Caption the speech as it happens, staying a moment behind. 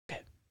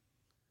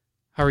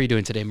How are you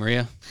doing today,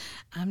 Maria?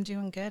 I'm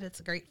doing good. It's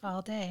a great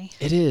fall day.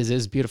 It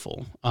is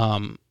beautiful.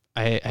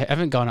 I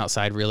haven't gone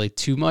outside really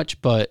too much,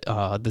 but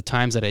the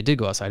times that I did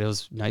go outside, it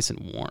was nice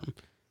and warm.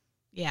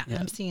 Yeah,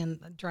 Yeah. I'm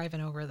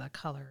driving over the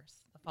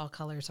colors. The fall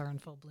colors are in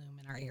full bloom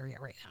in our area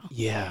right now.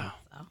 Yeah.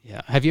 So,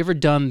 Yeah. Have you ever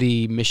done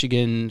the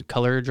Michigan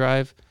color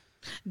drive?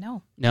 no,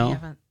 I No?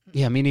 haven't.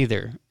 Yeah, me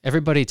neither.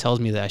 Everybody tells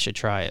me that I should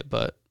try it,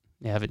 but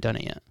I haven't done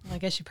it yet. Well, I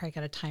guess you probably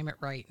got to time it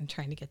right and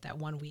trying to get that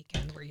one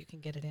weekend where you can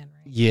get it in,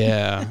 right?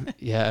 Yeah.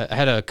 Yeah. I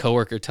had a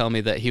coworker tell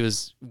me that he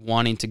was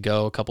wanting to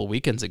go a couple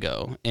weekends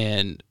ago,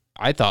 and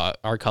I thought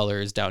our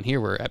colors down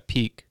here were at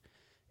peak.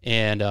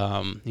 And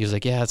he was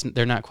like, yeah,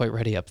 they're not quite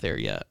ready up there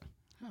yet.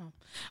 Oh,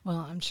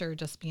 well, I'm sure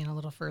just being a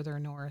little further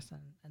north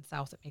and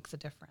south, it makes a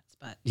difference.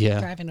 But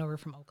Yeah. driving over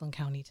from Oakland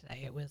County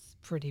today, it was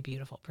pretty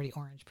beautiful, pretty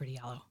orange, pretty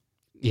yellow.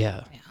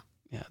 Yeah. Yeah.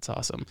 Yeah, it's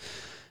awesome.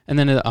 And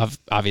then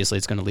obviously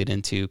it's going to lead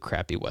into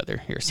crappy weather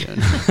here soon.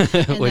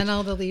 And then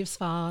all the leaves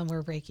fall and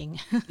we're breaking.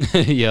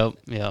 Yep.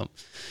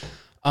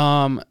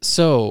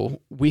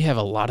 So we have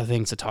a lot of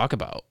things to talk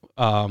about.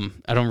 I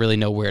don't really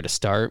know where to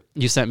start.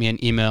 You sent me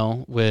an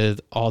email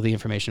with all the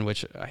information,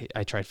 which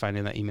I tried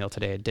finding that email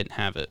today. I didn't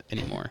have it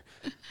anymore.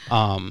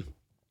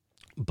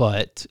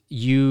 But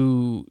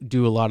you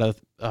do a lot of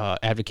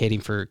advocating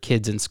for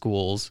kids in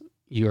schools.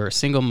 You're a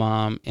single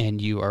mom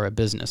and you are a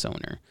business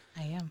owner.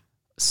 I am.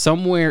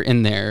 Somewhere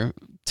in there,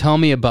 tell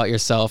me about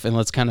yourself and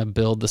let's kind of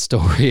build the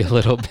story a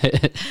little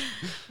bit.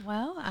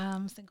 Well,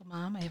 I'm a single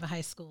mom. I have a high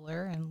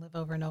schooler and live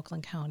over in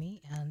Oakland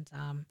County. And,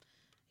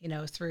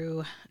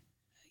 through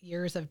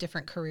years of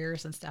different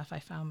careers and stuff, I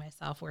found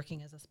myself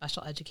working as a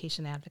special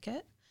education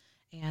advocate.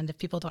 And if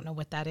people don't know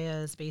what that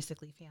is,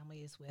 basically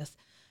families with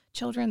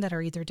children that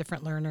are either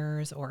different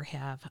learners or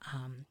have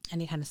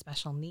any kind of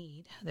special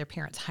need, their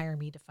parents hire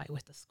me to fight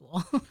with the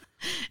school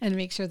and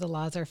make sure the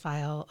laws are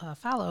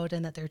followed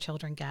and that their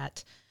children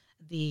get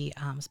the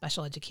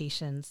special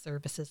education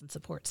services and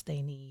supports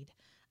they need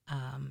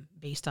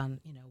based on,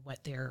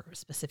 what their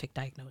specific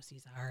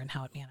diagnoses are and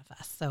how it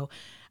manifests. So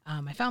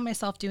I found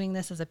myself doing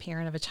this as a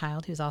parent of a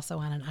child who's also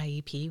on an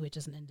IEP, which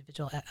is an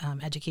individual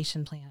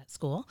education plan at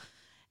school.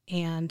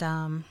 And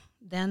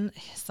then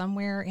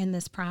somewhere in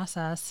this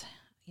process,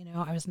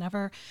 I was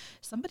never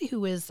somebody who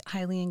was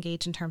highly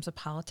engaged in terms of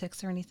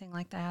politics or anything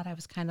like that. I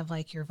was kind of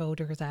like your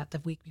voters at the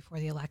week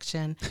before the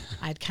election.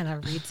 I'd kind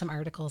of read some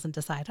articles and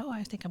decide,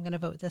 I think I'm going to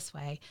vote this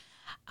way.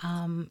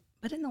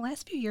 But in the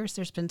last few years,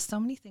 there's been so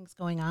many things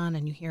going on,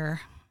 and you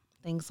hear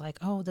things like,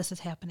 this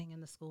is happening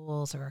in the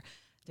schools, or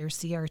there's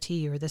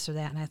CRT or this or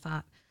that. And I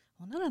thought,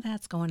 well, none of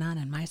that's going on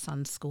in my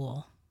son's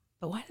school.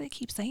 But why do they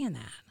keep saying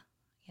that?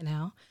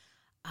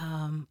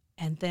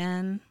 And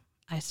then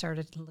I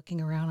started looking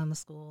around on the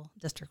school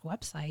district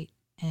website,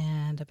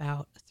 and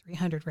about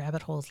 300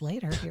 rabbit holes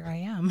later, here I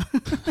am.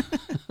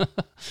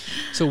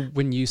 So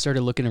when you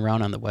started looking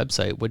around on the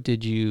website, what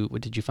did you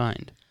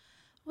find?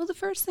 Well, the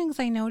first things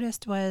I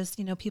noticed was,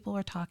 people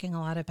were talking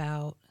a lot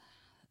about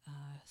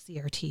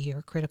CRT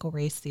or critical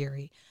race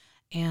theory.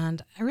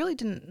 And I really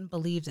didn't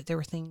believe that there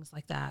were things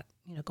like that,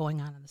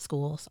 going on in the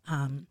schools.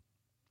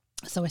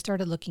 So I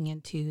started looking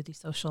into the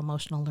social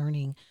emotional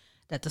learning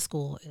that the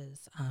school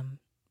is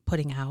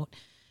putting out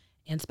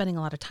and spending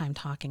a lot of time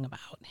talking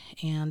about,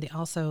 and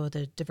also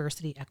the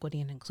diversity,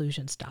 equity, and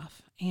inclusion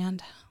stuff.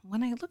 And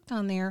when I looked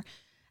on there,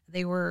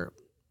 there were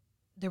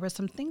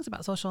some things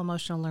about social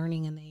emotional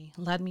learning, and they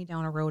led me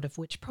down a road of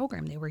which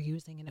program they were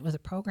using, and it was a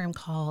program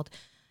called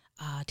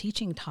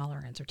Teaching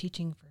Tolerance or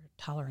Teaching for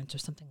Tolerance or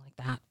something like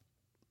that.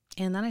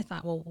 And then I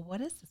thought, well,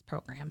 what is this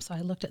program? So I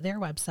looked at their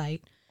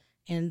website,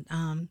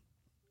 and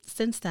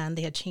since then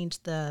they had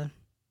changed the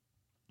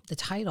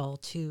title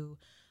to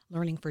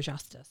Learning for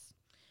Justice.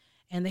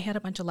 And they had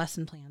a bunch of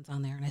lesson plans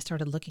on there. And I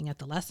started looking at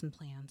the lesson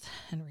plans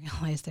and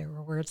realized there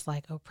were words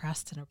like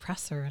oppressed and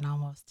oppressor and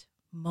almost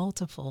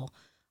multiple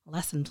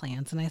lesson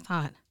plans. And I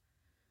thought,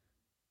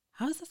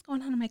 how is this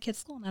going on in my kid's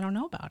school? And I don't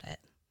know about it,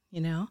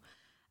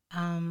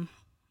 And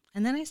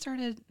then I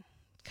started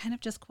kind of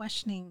just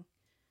questioning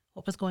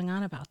what was going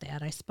on about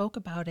that. I spoke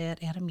about it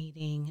at a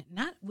meeting,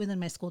 not within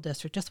my school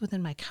district, just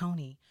within my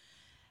county.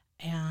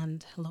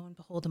 And lo and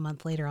behold, a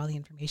month later, all the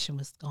information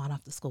was gone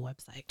off the school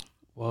website.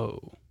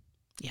 Whoa.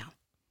 Yeah,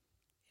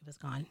 it was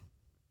gone.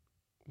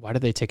 Why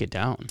did they take it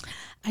down?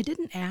 I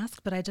didn't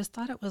ask, but I just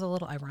thought it was a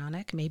little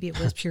ironic. Maybe it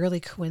was purely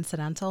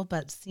coincidental,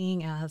 but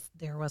seeing as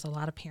there was a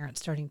lot of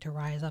parents starting to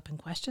rise up and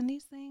question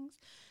these things,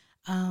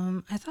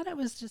 I thought it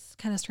was just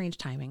kind of strange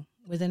timing.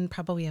 Within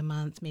probably a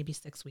month, maybe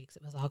 6 weeks,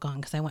 it was all gone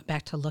because I went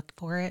back to look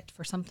for it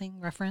for something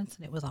reference,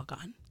 and it was all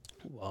gone.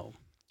 Whoa.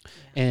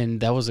 Yeah.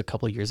 And that was a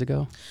couple of years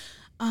ago?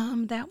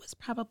 That was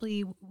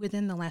probably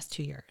within the last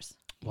 2 years.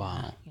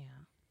 Wow.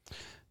 Yeah.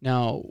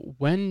 Now,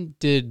 when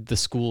did the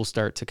school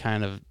start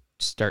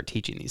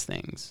teaching these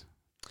things?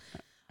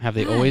 Have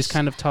they always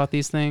kind of taught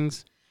these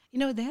things?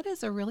 That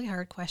is a really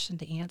hard question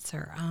to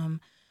answer.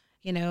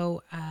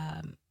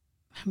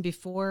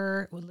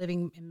 Before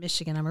living in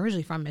Michigan, I'm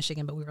originally from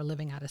Michigan, but we were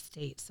living out of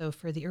state. So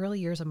for the early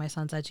years of my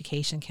son's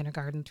education,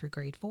 kindergarten through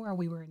grade 4,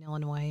 we were in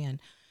Illinois, and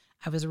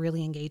I was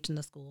really engaged in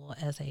the school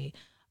as a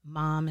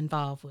mom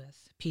involved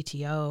with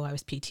PTO. I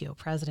was PTO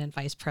president,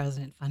 vice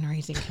president,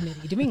 fundraising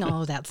committee, doing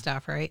all of that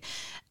stuff, right?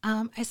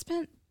 I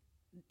spent,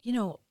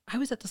 I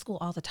was at the school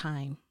all the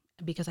time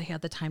because I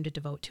had the time to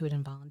devote to it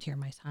and volunteer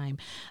my time.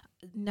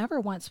 Never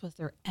once was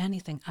there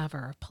anything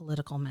ever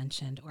political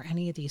mentioned or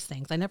any of these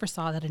things. I never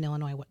saw that in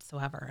Illinois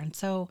whatsoever. And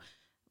so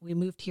we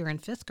moved here in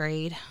 5th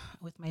grade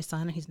with my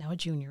son. He's now a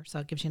junior, so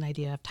it gives you an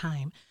idea of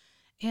time.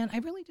 And I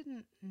really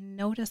didn't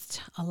notice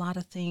a lot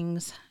of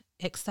things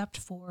except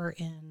for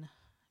in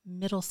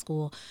middle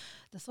school,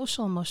 the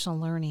social emotional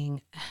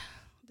learning.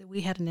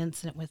 We had an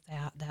incident with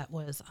that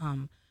was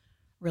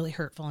really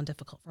hurtful and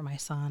difficult for my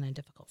son and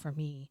difficult for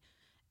me.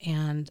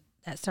 And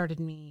that started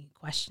me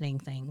questioning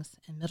things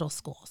in middle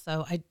school.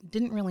 So I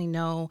didn't really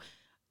know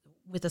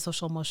with the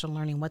social emotional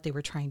learning what they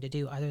were trying to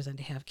do other than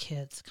to have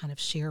kids kind of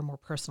share more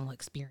personal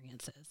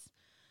experiences.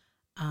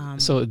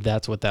 So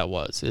that's what that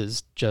was,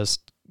 is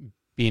just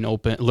being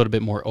open, a little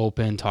bit more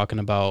open, talking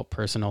about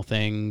personal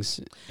things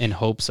in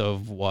hopes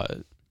of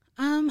what?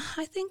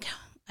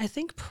 I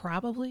think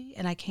probably,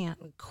 and I can't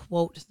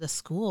quote the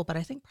school, but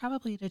I think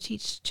probably to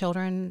teach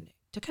children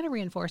to kind of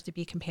reinforce to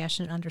be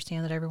compassionate,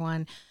 understand that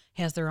everyone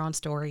has their own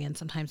story, and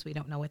sometimes we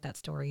don't know what that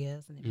story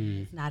is, and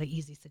it's not an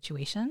easy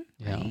situation,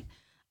 right?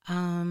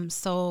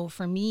 So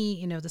for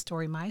me, the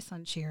story my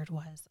son shared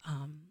was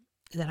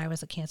that I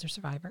was a cancer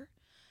survivor,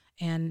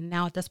 and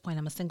now at this point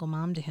I'm a single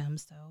mom to him,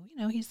 so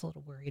he's a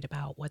little worried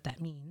about what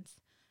that means.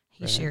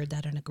 He shared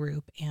that in a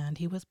group, and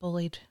he was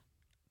bullied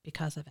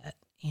because of it.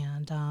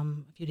 And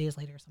a few days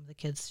later, some of the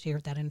kids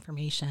shared that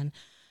information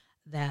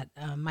that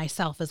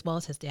myself, as well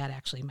as his dad,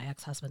 actually, my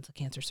ex-husband's a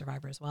cancer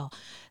survivor as well.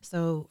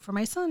 So for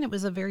my son, it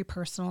was a very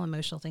personal,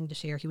 emotional thing to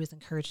share. He was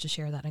encouraged to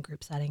share that in a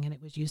group setting, and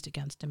it was used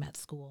against him at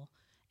school.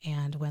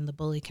 And when the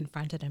bully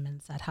confronted him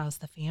and said, "How's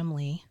the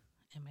family?"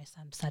 and my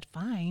son said,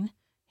 "Fine,"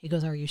 he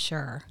goes, "Are you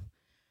sure?"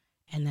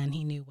 And then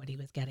he knew what he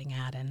was getting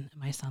at, and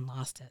my son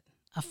lost it.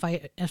 A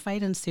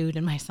fight ensued,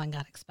 and my son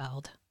got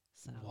expelled.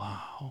 So,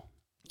 wow.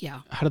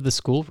 Yeah. How did the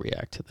school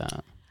react to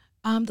that?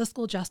 The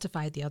school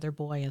justified the other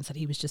boy and said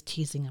he was just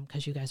teasing him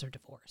because you guys are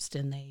divorced,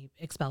 and they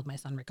expelled my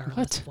son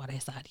regardless of what I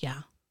said.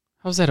 Yeah.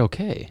 How's that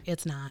okay?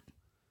 It's not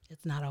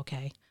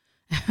okay.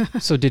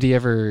 So did he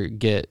ever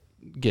get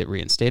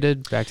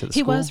reinstated back to the school?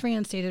 He was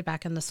reinstated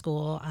back in the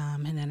school,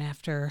 and then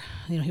after,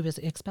 he was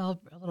expelled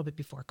a little bit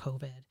before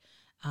COVID,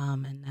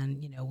 and then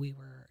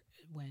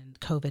when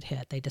COVID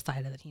hit, they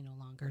decided that he no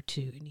longer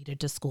needed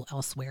to school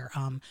elsewhere.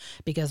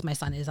 Because my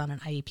son is on an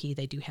IEP,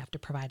 they do have to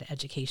provide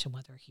education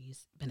whether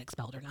he's been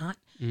expelled or not.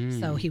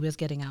 So he was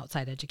getting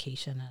outside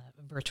education,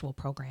 a virtual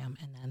program,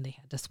 and then they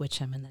had to switch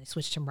him, and they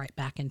switched him right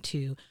back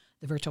into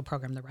the virtual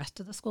program the rest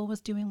of the school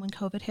was doing when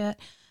COVID hit,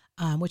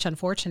 which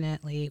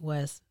unfortunately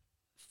was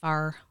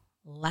far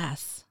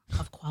less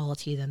of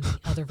quality than the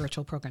other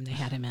virtual program they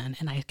had him in.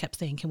 And I kept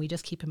saying, "Can we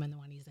just keep him in the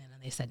one he's in?"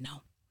 And they said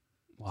no.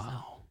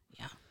 Wow. So,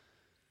 yeah.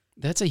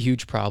 That's a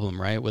huge problem,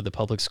 right, with the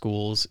public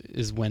schools,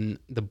 is when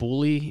the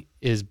bully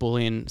is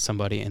bullying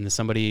somebody and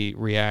somebody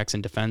reacts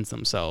and defends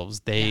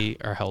themselves, they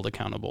are held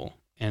accountable.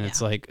 And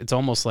it's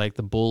almost like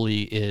the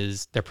bully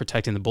they're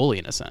protecting the bully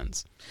in a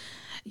sense.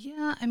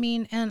 Yeah, I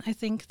mean, and I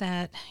think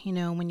that,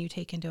 when you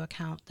take into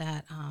account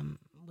that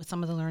with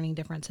some of the learning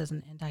differences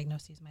and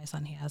diagnoses my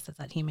son has, is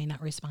that he may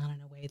not respond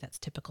in a way that's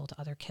typical to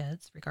other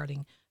kids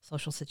regarding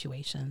social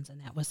situations.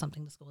 And that was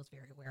something the school was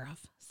very aware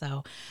of.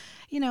 So,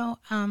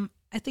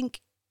 I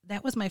think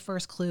that was my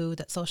first clue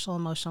that social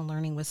emotional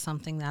learning was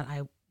something that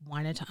I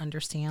wanted to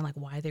understand, like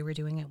why they were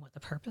doing it, what the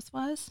purpose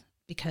was,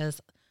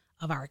 because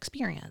of our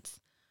experience.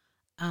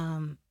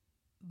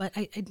 But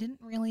I didn't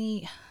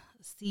really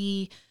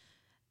see,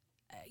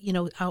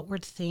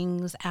 outward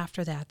things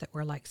after that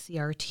were like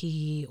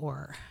CRT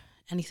or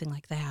anything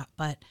like that.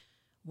 But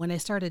when I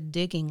started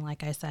digging,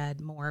 like I said,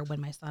 more when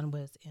my son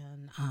was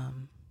in,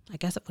 I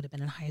guess it would have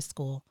been in high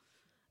school.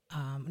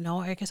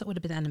 No, I guess it would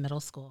have been in middle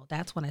school.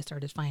 That's when I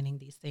started finding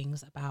these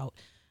things about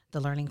the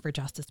Learning for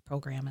Justice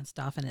program and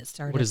stuff. And it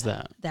started. What is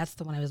that? That's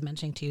the one I was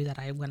mentioning to you, that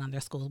I went on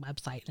their school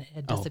website and it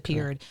had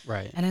disappeared. Okay.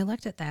 Right. And I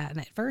looked at that, and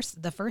at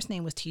first, the first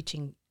name was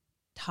Teaching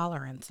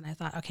Tolerance. And I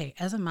thought, okay,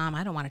 as a mom,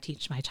 I don't want to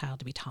teach my child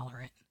to be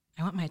tolerant.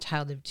 I want my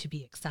child to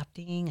be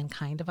accepting and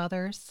kind of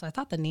others. So I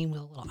thought the name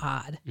was a little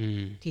odd,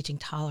 Teaching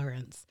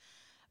Tolerance.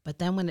 But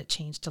then when it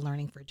changed to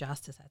Learning for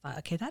Justice, I thought,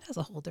 okay, that has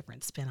a whole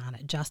different spin on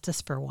it. Justice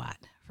for what?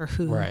 For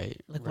who?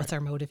 Right. What's our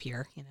motive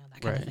here?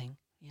 That kind of thing.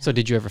 Yeah. So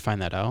did you ever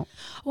find that out?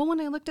 Well, when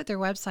I looked at their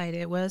website,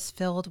 it was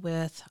filled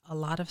with a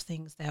lot of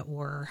things that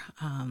were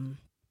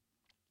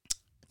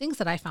things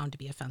that I found to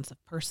be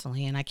offensive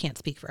personally, and I can't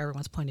speak for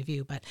everyone's point of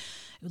view, but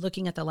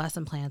looking at the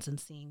lesson plans and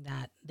seeing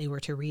that they were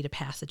to read a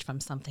passage from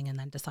something and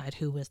then decide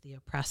who was the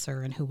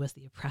oppressor and who was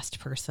the oppressed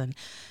person.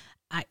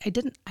 I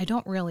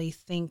don't really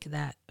think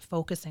that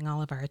focusing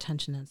all of our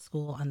attention in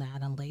school on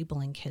that and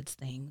labeling kids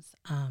things,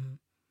 I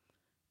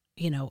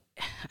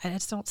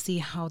just don't see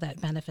how that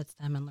benefits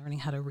them in learning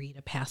how to read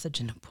a passage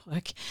in a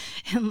book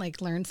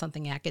and learn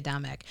something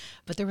academic.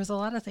 But there was a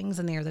lot of things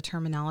in there, the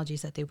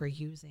terminologies that they were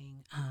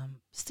using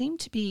seemed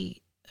to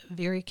be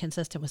very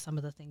consistent with some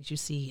of the things you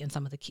see in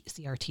some of the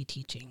CRT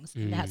teachings.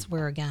 And that's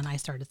where, again, I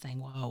started saying,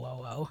 whoa, whoa,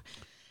 whoa.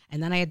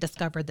 And then I had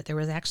discovered that there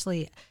was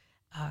actually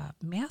a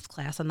math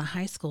class in the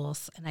high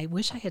schools, and I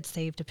wish I had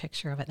saved a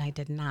picture of it, and I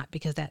did not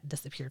because that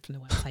disappeared from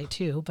the website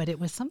too. But it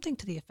was something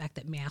to the effect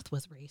that math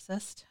was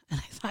racist. And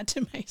I thought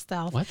to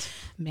myself, what?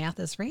 Math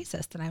is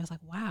racist. And I was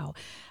like, wow,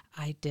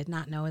 I did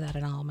not know that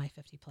in all my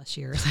 50 plus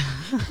years.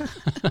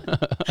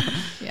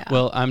 Yeah.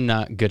 Well, I'm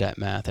not good at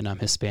math and I'm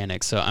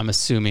Hispanic, so I'm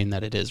assuming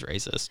that it is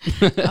racist.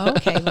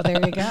 Okay, well,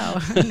 there you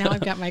go. Now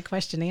I've got my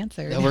question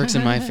answered. That works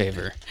in my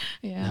favor.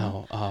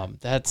 Yeah. No,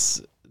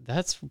 that's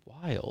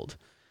wild.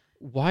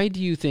 Why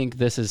do you think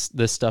this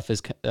stuff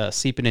is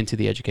seeping into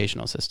the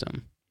educational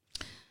system?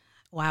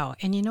 Wow.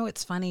 And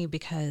it's funny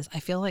because I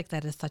feel like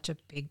that is such a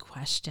big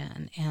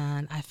question.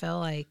 And I feel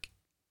like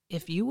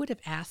if you would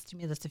have asked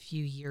me this a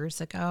few years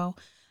ago,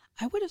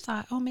 I would have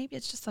thought, oh, maybe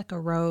it's just like a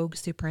rogue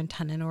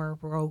superintendent or a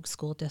rogue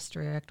school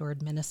district or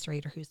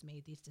administrator who's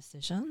made these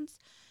decisions.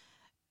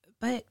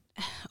 But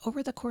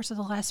over the course of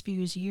the last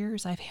few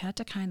years, I've had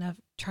to kind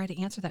of try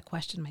to answer that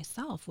question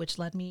myself, which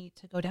led me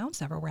to go down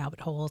several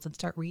rabbit holes and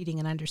start reading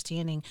and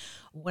understanding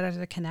what are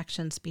the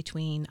connections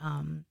between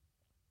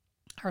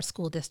our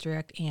school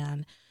district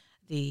and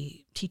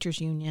the teachers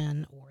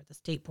union or the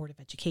state board of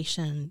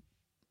education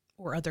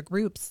or other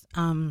groups,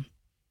 and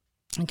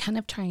kind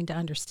of trying to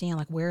understand,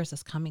 like, where is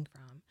this coming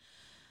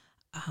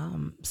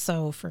from?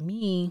 So for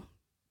me,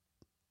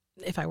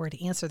 if I were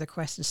to answer the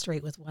question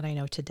straight with what I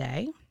know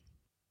today,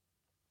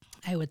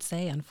 I would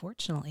say,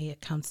 unfortunately,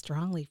 it comes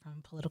strongly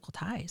from political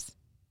ties.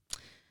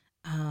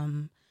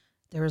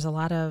 There is a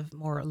lot of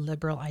more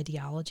liberal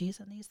ideologies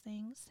in these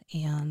things.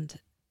 And,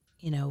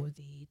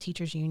 the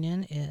teachers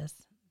union is,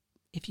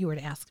 if you were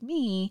to ask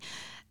me,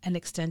 an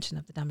extension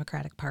of the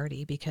Democratic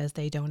Party because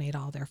they donate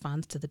all their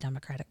funds to the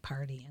Democratic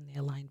Party and they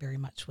align very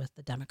much with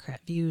the Democrat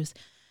views.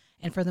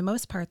 And for the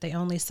most part, they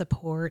only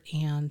support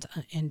and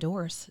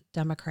endorse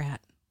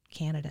Democrat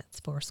candidates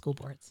for school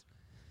boards.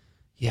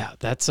 Yeah,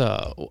 that's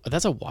a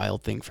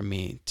wild thing for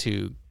me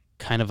to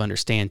kind of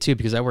understand too,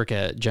 because I work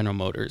at General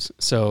Motors.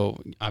 So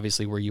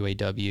obviously we're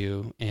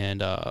UAW,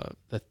 and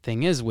the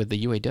thing is with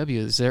the UAW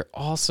is they're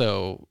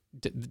also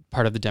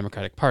part of the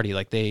Democratic Party.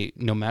 Like they,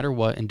 no matter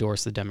what,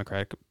 endorse the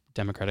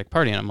Democratic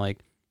Party, and I'm like,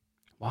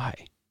 why?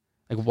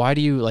 Like, why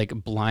do you like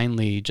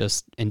blindly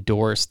just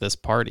endorse this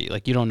party?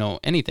 Like you don't know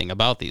anything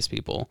about these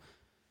people.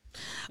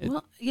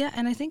 Well, yeah,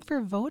 and I think for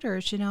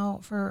voters,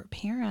 for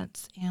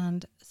parents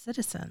and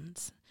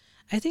citizens,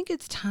 I think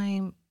it's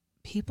time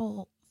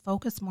people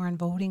focus more on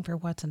voting for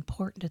what's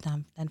important to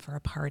them than for a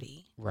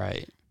party.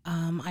 Right.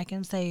 I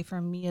can say for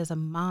me as a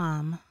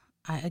mom,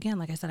 again,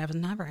 like I said, I was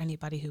never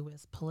anybody who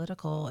was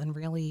political and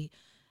really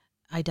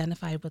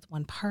identified with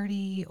one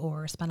party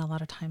or spent a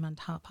lot of time on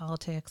top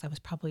politics. I was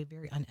probably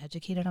very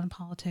uneducated on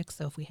politics.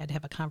 So if we had to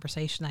have a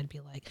conversation, I'd be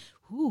like,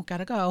 ooh,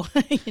 gotta go,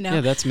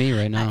 Yeah, that's me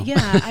right now.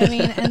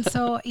 And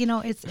so,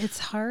 it's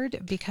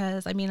hard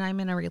because, I'm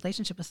in a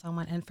relationship with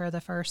someone, and for the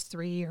first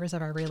 3 years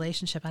of our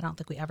relationship, I don't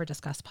think we ever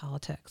discussed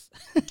politics.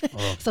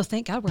 Oh. So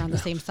thank God we're on the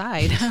same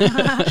side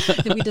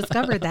that we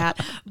discovered that.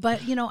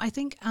 But, I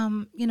think,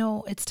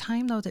 it's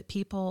time though that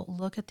people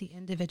look at the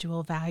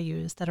individual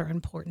values that are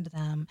important to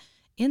them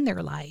in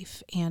their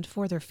life and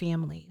for their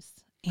families,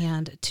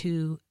 and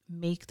to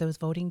make those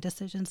voting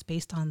decisions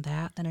based on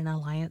that than an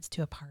alliance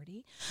to a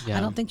party. Yeah.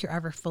 I don't think you're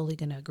ever fully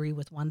going to agree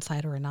with one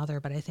side or another,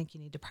 but I think you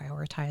need to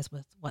prioritize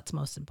with what's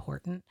most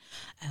important.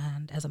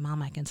 And as a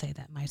mom, I can say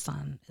that my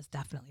son is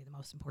definitely the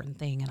most important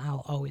thing, and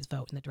I'll always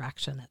vote in the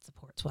direction that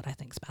supports what I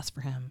think is best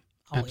for him.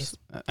 Always.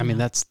 I mean,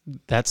 that's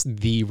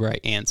the right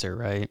answer,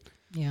 right?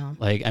 Yeah.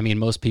 Like,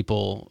 most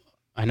people,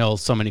 I know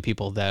so many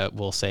people that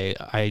will say,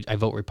 I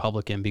vote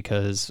Republican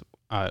because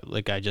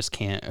I just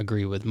can't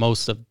agree with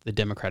most of the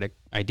Democratic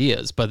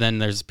ideas. But then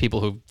there's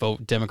people who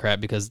vote Democrat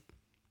because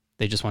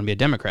they just want to be a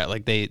Democrat.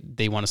 Like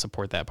they want to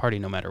support that party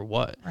no matter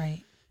what.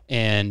 Right.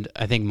 And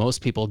I think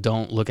most people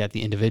don't look at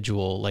the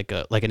individual like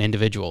an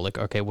individual. Like,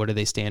 okay, what do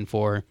they stand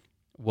for?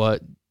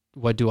 What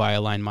do I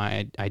align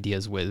my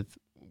ideas with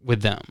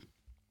them?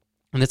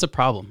 And it's a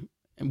problem.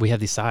 We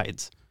have these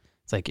sides.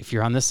 It's like, if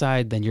you're on this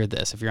side, then you're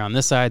this. If you're on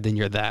this side, then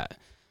you're that.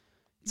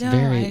 It's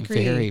very,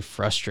 very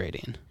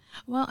frustrating.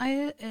 Well,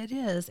 it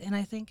is. And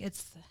I think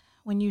it's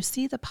when you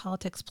see the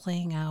politics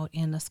playing out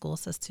in the school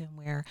system,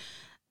 where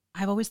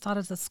I've always thought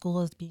of the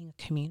school as being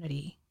a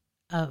community,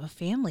 of a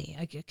family,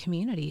 a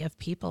community of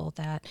people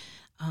that,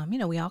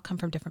 we all come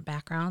from different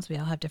backgrounds. We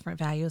all have different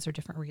values or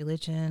different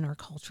religion or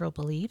cultural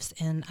beliefs.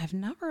 And I've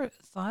never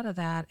thought of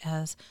that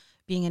as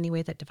being any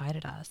way that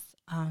divided us.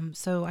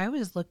 So I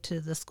always look to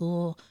the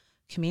school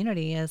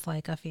community as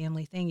like a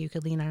family thing. You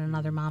could lean on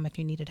another mom if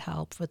you needed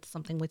help with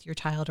something with your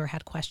child, or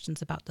had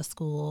questions about the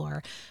school,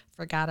 or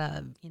forgot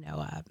a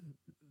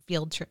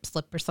field trip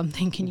slip or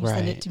something. Can you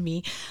send it to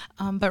me?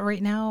 But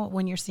right now,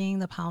 when you're seeing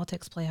the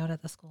politics play out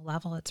at the school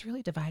level, it's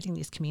really dividing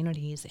these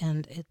communities,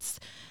 and it's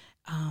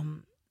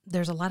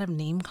there's a lot of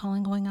name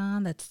calling going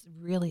on that's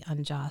really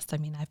unjust. I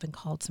mean, I've been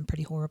called some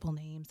pretty horrible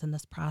names in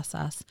this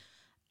process.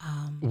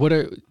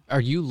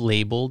 Are you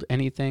labeled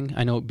anything?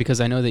 I know,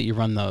 because I know that you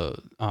run the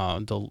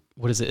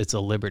what is it? It's a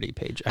Liberty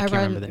page. I can't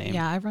remember the name.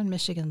 Yeah, I run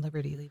Michigan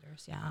Liberty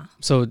Leaders. Yeah.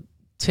 So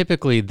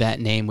typically that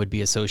name would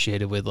be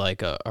associated with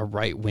like a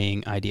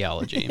right-wing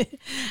ideology,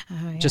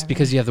 Yeah, just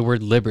because you have the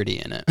word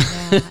liberty in it.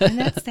 yeah, and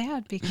that's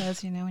sad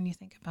because, when you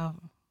think about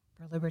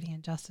for liberty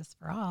and justice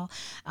for all,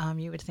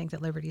 you would think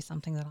that liberty is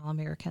something that all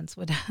Americans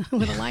would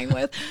would align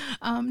with.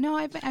 No,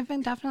 I've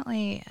been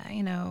definitely,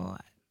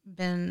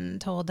 been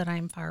told that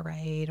I'm far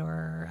right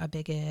or a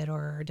bigot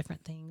or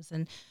different things.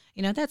 And,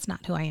 that's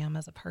not who I am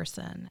as a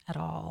person at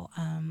all.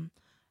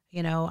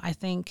 I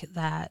think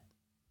that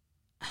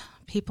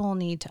people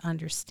need to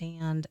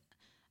understand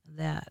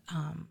that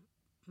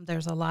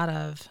there's a lot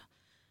of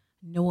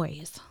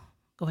noise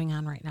going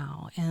on right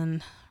now.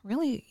 And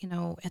really,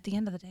 at the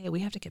end of the day,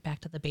 we have to get back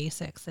to the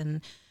basics,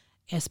 and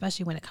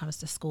especially when it comes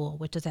to school,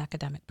 which is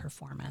academic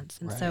performance.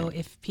 And so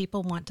if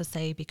people want to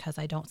say, because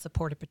I don't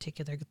support a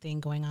particular thing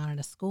going on in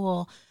a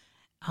school,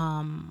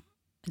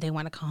 they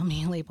want to call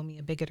me, label me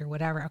a bigot or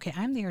whatever. Okay,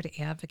 I'm there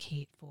to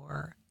advocate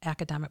for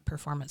academic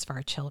performance for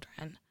our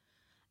children.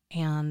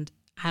 And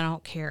I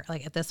don't care.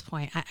 Like at this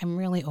point, I'm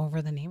really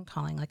over the name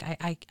calling. Like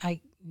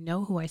I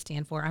know who I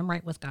stand for. I'm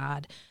right with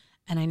God.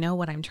 And I know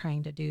what I'm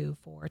trying to do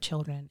for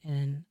children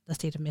in the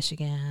state of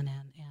Michigan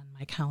and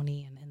my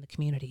county and in the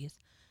communities.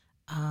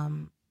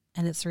 And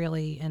it's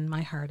really, in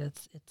my heart,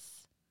 it's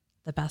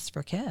the best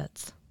for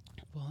kids.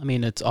 Well, I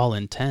mean, it's all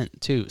intent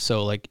too.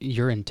 So like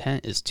your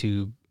intent is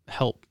to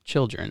help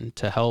children,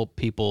 to help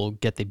people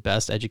get the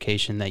best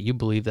education that you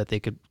believe that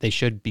they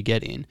should be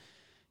getting.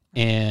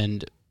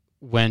 And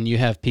when you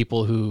have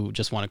people who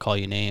just want to call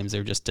you names,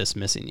 they're just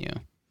dismissing you.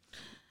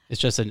 It's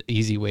just an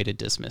easy way to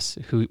dismiss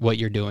what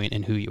you're doing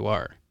and who you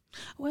are.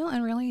 Well,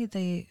 and really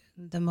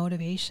the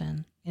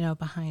motivation,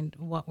 behind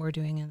what we're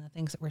doing and the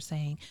things that we're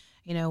saying.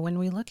 When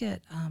we look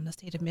at the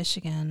state of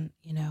Michigan,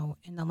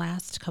 in the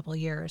last couple of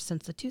years,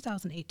 since the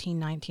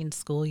 2018-19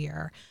 school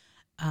year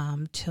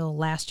till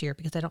last year,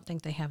 because I don't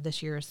think they have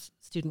this year's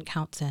student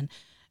counts in,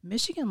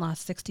 Michigan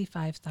lost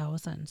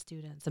 65,000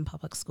 students in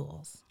public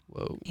schools.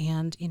 Whoa.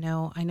 And,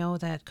 I know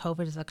that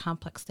COVID is a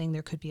complex thing.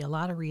 There could be a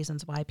lot of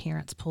reasons why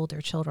parents pulled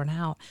their children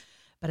out.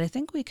 But I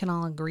think we can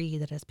all agree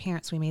that as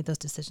parents, we made those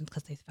decisions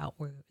because they felt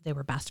they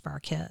were best for our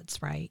kids,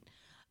 right?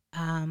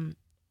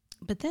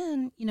 But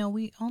then,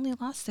 we only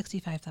lost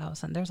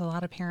 65,000. There's a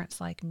lot of parents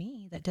like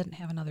me that didn't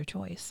have another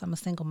choice. I'm a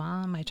single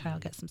mom. My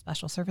child gets some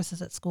special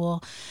services at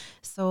school.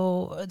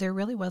 So there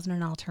really wasn't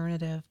an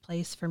alternative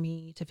place for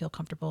me to feel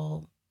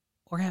comfortable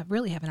or have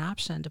an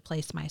option to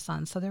place my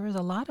son. So there was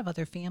a lot of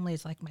other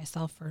families like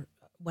myself, or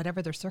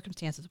whatever their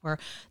circumstances were,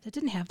 that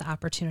didn't have the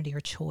opportunity or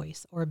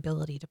choice or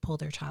ability to pull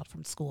their child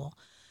from school.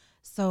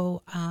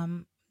 So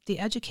the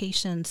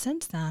education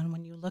since then,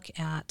 when you look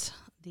at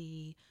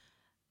the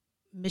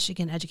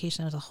Michigan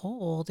education as a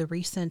whole, the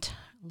recent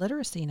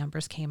literacy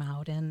numbers came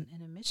out, and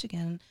in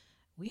Michigan,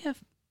 we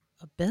have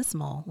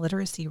abysmal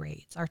literacy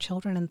rates. Our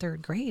children in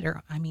third grade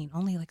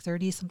only like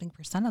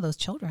 30-something% of those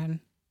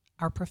children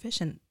are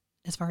proficient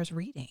as far as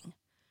reading.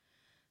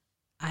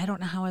 I don't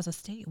know how as a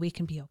state we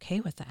can be okay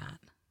with that.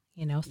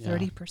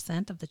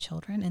 30% of the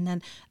children. And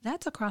then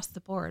that's across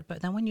the board.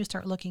 But then when you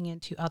start looking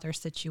into other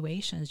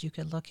situations, you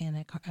could look in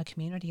a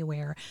community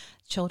where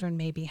children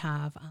maybe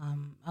have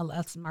a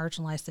less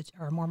marginalized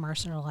or more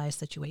marginalized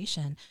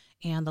situation,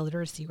 and the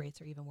literacy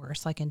rates are even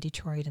worse, like in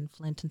Detroit and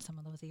Flint and some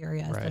of those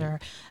areas that are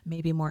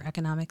maybe more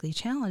economically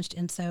challenged.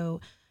 And so,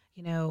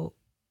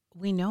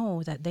 we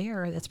know that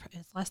it's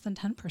less than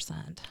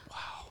 10%.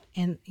 Wow.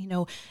 And,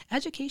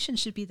 education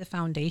should be the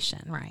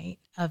foundation, right,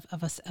 of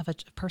a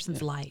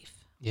person's life.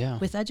 Yeah.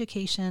 With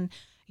education,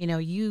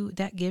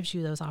 that gives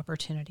you those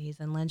opportunities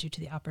and lends you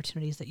to the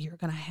opportunities that you're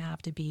going to have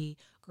to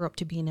grow up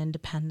to be an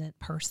independent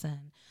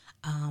person,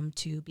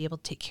 to be able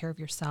to take care of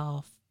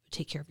yourself,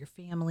 take care of your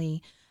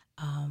family,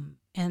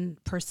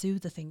 and pursue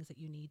the things that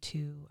you need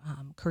to,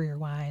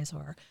 career-wise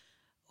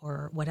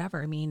or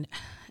whatever. I mean,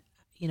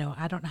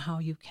 I don't know how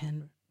you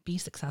can be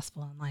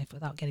successful in life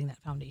without getting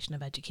that foundation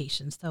of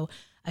education. So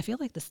I feel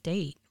like the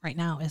state right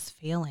now is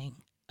failing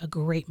a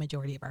great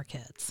majority of our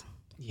kids.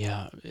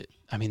 Yeah.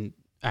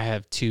 I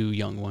have two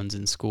young ones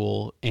in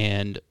school,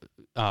 and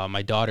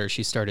my daughter,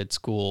 she started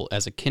school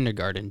as a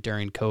kindergarten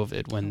during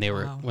COVID when they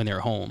were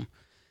home.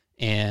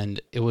 And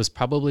it was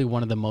probably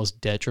one of the most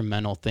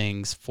detrimental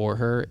things for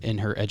her in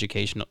her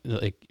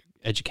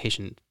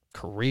education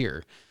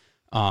career.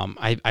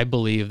 I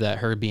believe that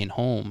her being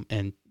home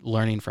and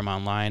learning from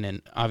online,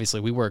 and obviously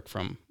we work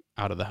from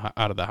out of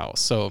the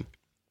house. So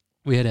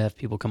we had to have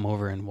people come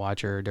over and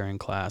watch her during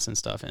class and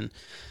stuff. And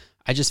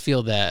I just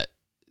feel that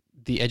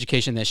the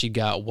education that she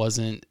got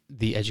wasn't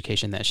the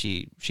education that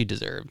she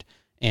deserved.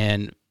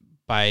 And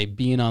by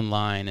being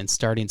online and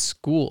starting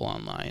school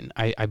online,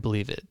 I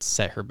believe it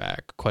set her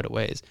back quite a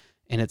ways.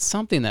 And it's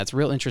something that's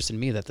real interesting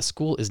to me that the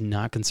school is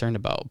not concerned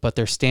about, but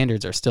their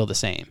standards are still the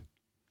same.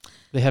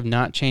 They have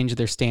not changed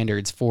their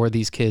standards for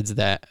these kids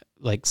that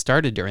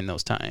started during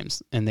those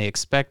times, and they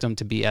expect them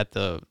to be at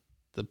the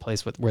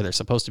place where they're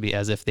supposed to be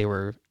as if they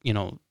were,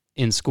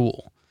 in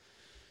school.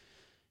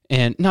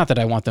 And not that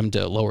I want them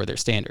to lower their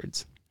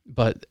standards,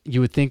 but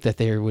you would think that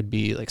there would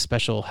be like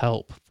special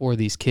help for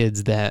these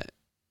kids that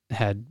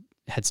had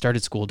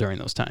started school during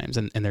those times,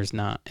 and there's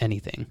not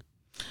anything.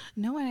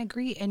 No, I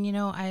agree. And,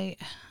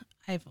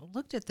 I've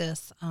looked at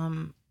this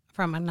from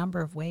a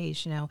number of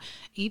ways,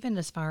 even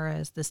as far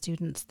as the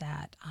students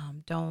that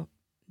don't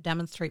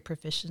demonstrate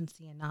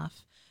proficiency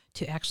enough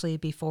to actually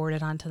be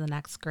forwarded on to the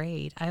next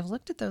grade. I've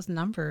looked at those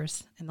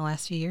numbers in the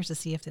last few years to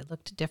see if it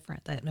looked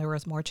different, that there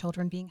was more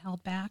children being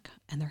held back,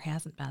 and there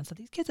hasn't been. So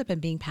these kids have been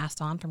being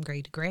passed on from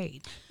grade to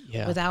grade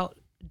without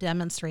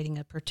demonstrating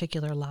a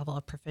particular level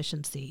of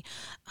proficiency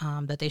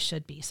that they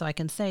should be. So I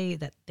can say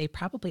that they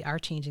probably are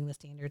changing the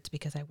standards,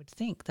 because I would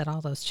think that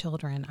all those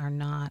children are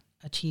not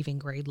achieving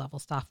grade level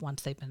stuff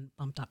once they've been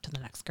bumped up to the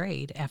next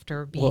grade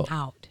after being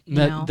out.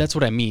 That's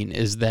what I mean,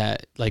 is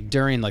that like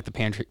during like the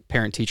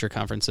parent teacher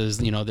conferences,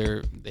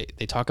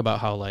 they talk about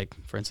how, like,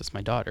 for instance,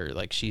 my daughter,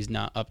 like, she's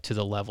not up to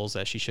the levels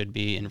that she should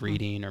be in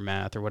reading or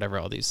math or whatever,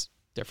 all these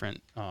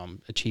different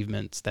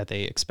achievements that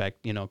they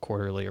expect,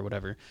 quarterly or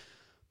whatever,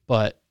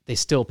 but they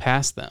still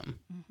pass them.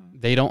 Mm-hmm.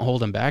 They don't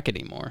hold them back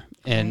anymore.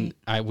 And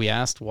we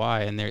asked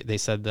why, and they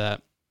said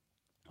that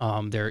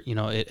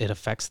it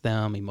affects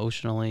them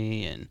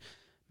emotionally and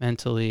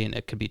mentally, and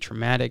it could be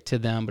traumatic to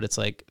them, but it's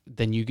like,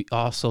 then you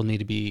also need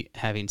to be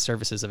having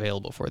services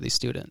available for these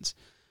students,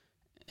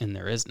 and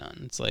there is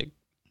none. It's like,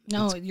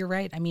 no, you're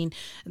right. I mean,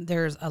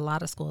 there's a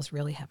lot of schools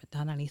really haven't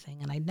done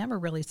anything, and I never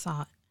really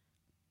saw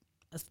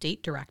a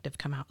state directive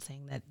come out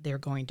saying that they're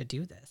going to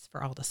do this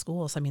for all the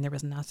schools. I mean, there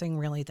was nothing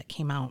really that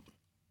came out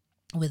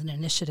with an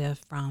initiative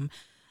from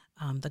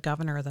the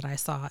governor that I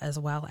saw, as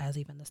well as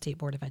even the State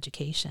Board of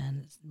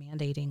Education,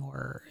 mandating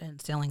or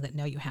instilling that,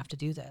 no, you have to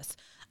do this.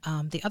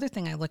 The other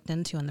thing I looked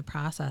into in the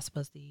process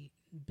was the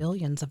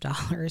billions of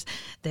dollars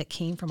that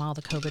came from all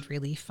the COVID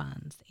relief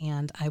funds.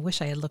 And I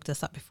wish I had looked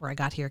this up before I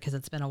got here, because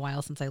it's been a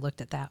while since I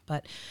looked at that.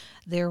 But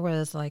there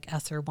was like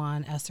ESSER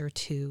 1, ESSER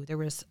 2, there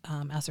was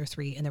ESSER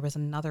 3, and there was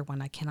another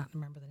one. I cannot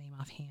remember the name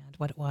offhand,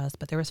 what it was,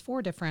 but there was at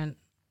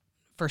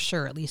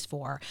least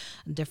four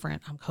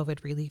different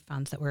COVID relief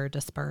funds that were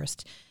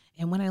dispersed.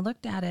 And when I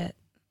looked at it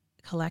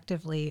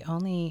collectively,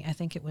 only, I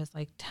think it was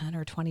like 10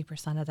 or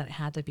 20% of that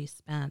had to be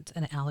spent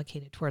and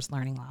allocated towards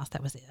learning loss.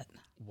 That was it.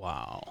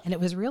 Wow. And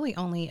it was really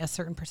only a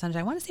certain percentage.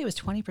 I want to say it was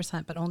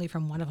 20%, but only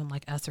from one of them,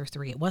 like ESSER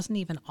 3. It wasn't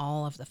even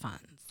all of the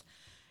funds.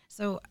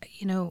 So,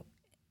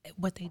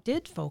 what they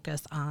did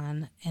focus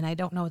on, and I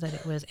don't know that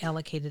it was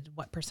allocated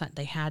what percent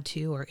they had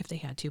to, or if they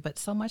had to, but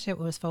so much it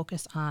was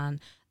focused on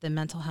the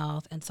mental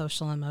health and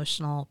social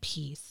emotional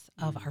piece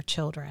of our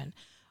children,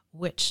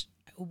 which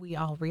we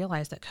all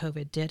realize that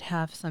COVID did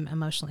have some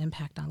emotional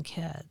impact on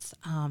kids.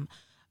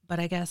 But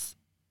I guess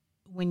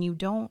when you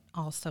don't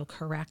also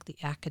correct the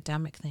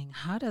academic thing,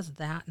 how does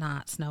that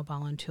not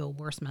snowball into a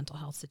worse mental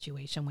health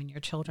situation when your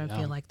children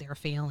feel like they're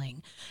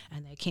failing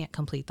and they can't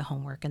complete the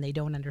homework and they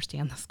don't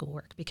understand the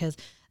schoolwork? Because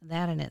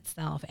that in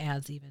itself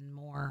adds even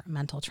more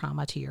mental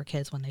trauma to your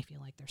kids when they feel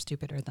like they're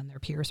stupider than their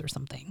peers or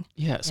something.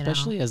 Yeah,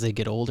 especially as they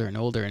get older and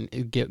older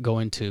and go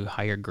into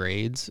higher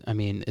grades. I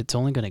mean, it's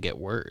only going to get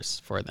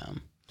worse for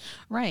them.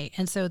 Right.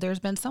 And so there's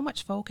been so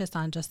much focus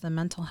on just the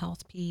mental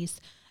health piece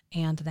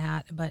and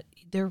that, but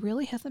there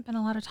really hasn't been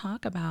a lot of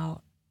talk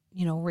about,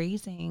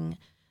 raising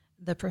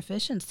the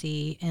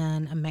proficiency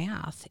in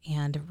math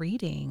and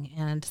reading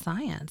and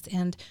science.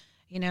 And,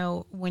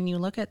 when you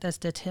look at the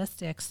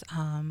statistics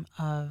and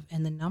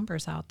the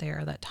numbers out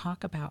there that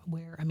talk about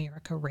where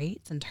America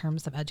rates in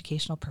terms of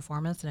educational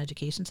performance and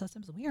education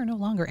systems, we are no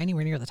longer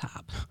anywhere near the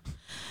top.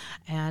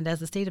 And as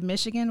the state of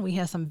Michigan, we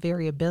have some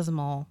very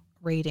abysmal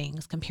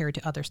ratings compared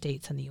to other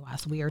states in the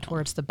U.S. We are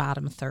towards the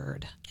bottom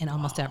third in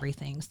almost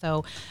everything.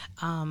 So,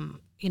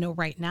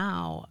 right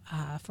now,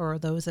 for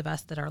those of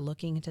us that are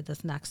looking into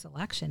this next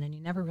election, and you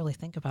never really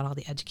think about all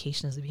the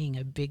education as being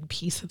a big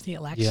piece of the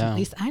election, at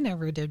least I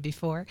never did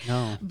before.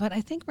 No. But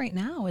I think right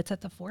now it's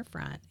at the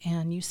forefront,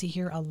 and you see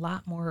here a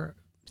lot more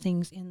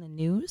things in the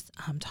news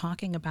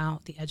talking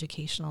about the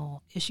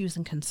educational issues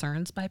and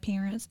concerns by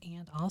parents,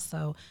 and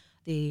also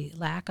the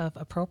lack of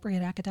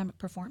appropriate academic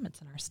performance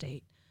in our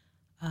state.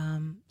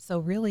 So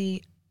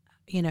really,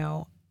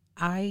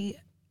 I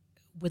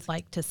would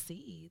like to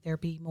see there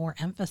be more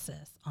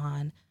emphasis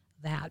on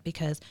that,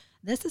 because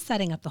this is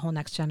setting up the whole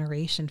next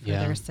generation for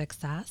their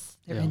success,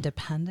 their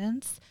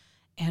independence,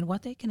 and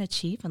what they can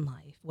achieve in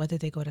life, whether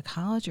they go to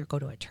college or go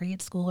to a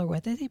trade school or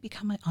whether they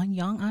become a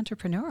young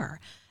entrepreneur.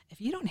 If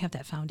you don't have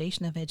that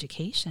foundation of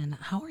education,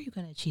 how are you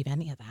going to achieve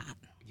any of that?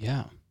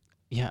 Yeah.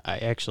 Yeah, I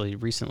actually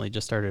recently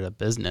just started a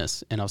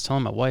business, and I was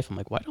telling my wife, I'm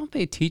like, why don't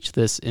they teach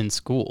this in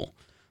school?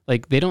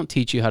 Like, they don't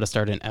teach you how to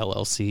start an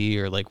LLC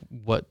or like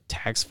what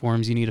tax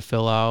forms you need to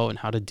fill out and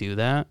how to do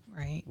that.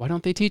 Right. Why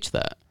don't they teach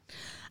that?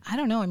 I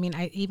don't know. I mean,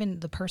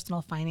 even the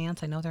personal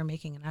finance, I know they're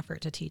making an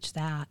effort to teach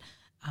that.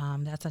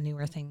 That's a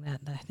newer thing that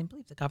I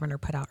believe the governor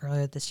put out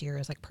earlier this year,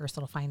 is like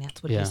personal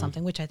finance would be Yeah.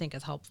 something, which I think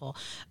is helpful.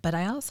 But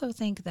I also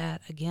think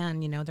that, again,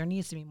 there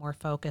needs to be more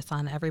focus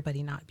on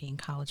everybody not being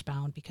college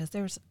bound, because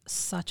there's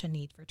such a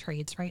need for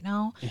trades right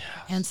now. Yes.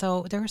 And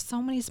so there are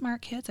so many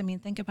smart kids. I mean,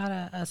 think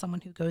about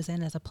someone who goes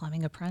in as a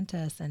plumbing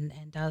apprentice and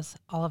does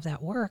all of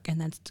that work,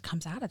 and then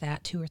comes out of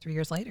that 2 or 3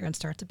 years later and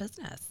starts a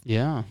business.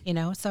 Yeah.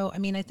 So I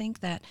mean, I think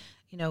that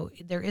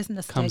there isn't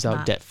a stigma. Comes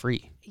out debt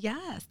free.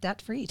 Yes,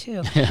 debt free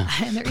too. Yeah.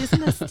 And there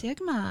isn't a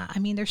stigma. I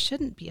mean, there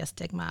shouldn't be a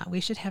stigma. We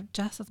should have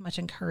just as much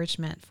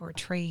encouragement for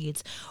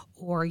trades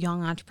or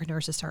young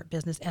entrepreneurs to start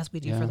business as we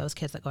do for those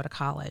kids that go to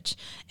college.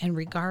 And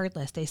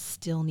regardless, they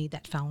still need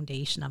that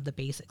foundation of the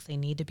basics. They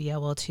need to be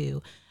able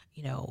to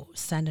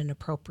send an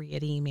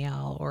appropriate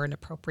email or an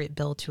appropriate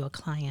bill to a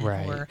client,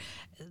 Right. or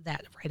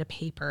write a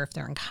paper if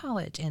they're in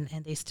college, and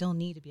they still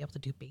need to be able to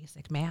do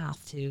basic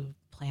math to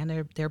plan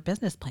their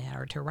business plan,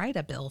 or to write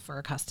a bill for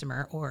a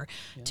customer, or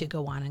to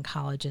go on in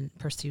college and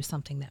pursue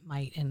something that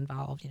might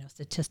involve,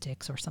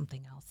 statistics or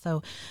something else.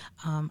 So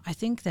I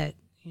think that,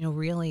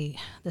 really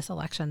this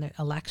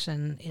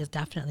election is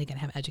definitely going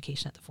to have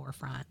education at the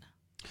forefront.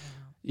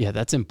 Yeah,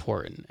 that's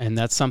important. And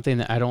that's something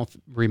that I don't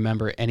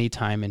remember any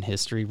time in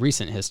history,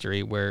 recent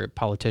history, where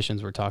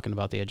politicians were talking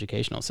about the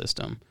educational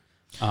system,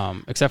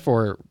 except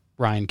for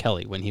Ryan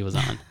Kelly when he was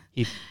on.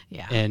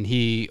 And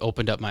he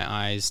opened up my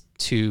eyes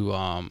to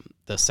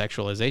the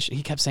sexualization.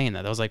 He kept saying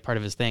that. That was like part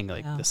of his thing,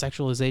 like the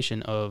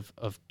sexualization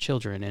of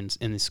children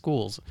in the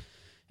schools.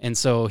 And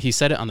so he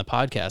said it on the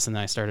podcast, and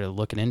then I started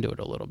looking into it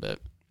a little bit.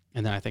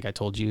 And then I think I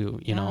told you,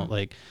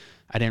 like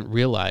I didn't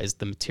realize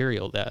the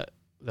material that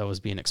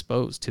was being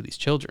exposed to these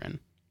children.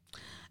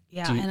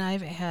 Yeah, and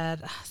I've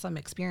had some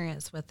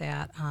experience with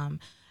that.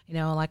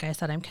 Like I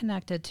said, I'm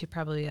connected to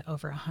probably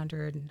over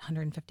 100,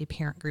 150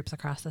 parent groups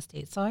across the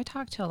state. So I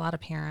talk to a lot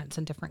of parents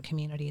in different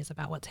communities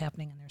about what's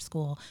happening in their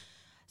school.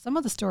 Some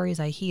of the stories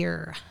I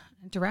hear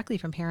directly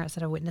from parents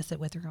that have witnessed it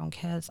with their own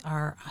kids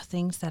are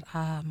things that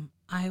I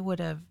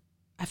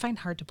find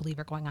hard to believe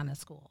are going on in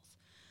schools.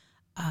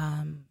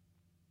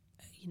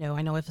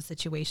 I know of a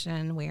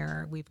situation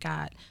where we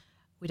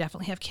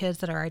definitely have kids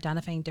that are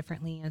identifying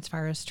differently as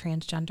far as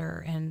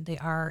transgender, and they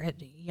are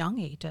at young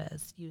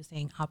ages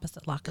using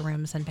opposite locker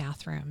rooms and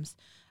bathrooms.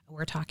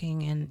 We're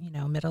talking in,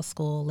 middle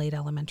school, late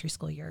elementary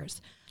school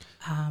years.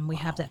 We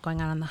have that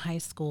going on in the high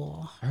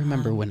school. I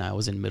remember when I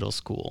was in middle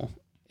school,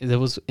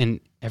 and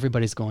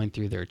everybody's going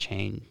through their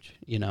change,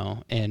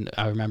 and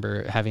I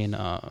remember having,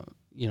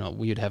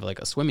 we would have like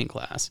a swimming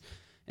class.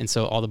 And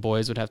so all the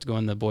boys would have to go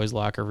in the boys'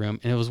 locker room.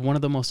 And it was one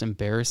of the most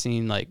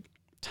embarrassing,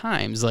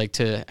 times,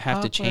 to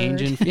have to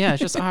change. And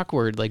it's just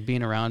awkward,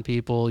 being around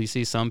people. You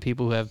see some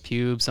people who have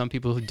pubes, some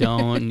people who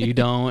don't, and you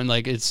don't.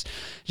 And it's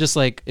just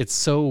it's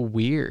so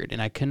weird.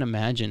 And I couldn't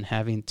imagine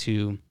having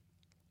to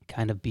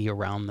kind of be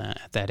around that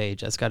at that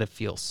age. That's got to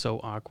feel so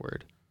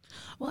awkward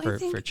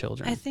for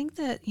children. I think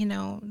that,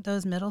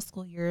 those middle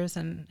school years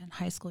and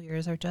high school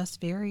years are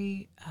just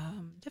very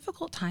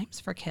difficult times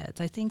for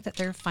kids. I think that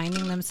they're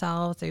finding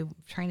themselves, they're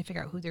trying to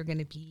figure out who they're going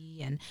to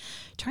be, and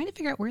trying to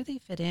figure out where they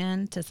fit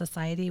into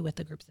society with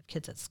the groups of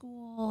kids at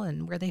school,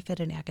 and where they fit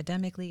in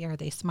academically. Are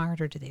they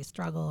smart, or do they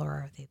struggle, or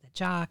are they the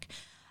jock?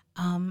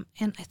 And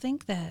I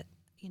think that,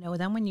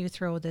 then when you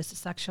throw this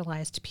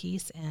sexualized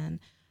piece in,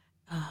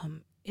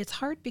 it's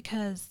hard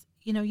because,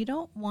 you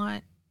don't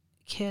want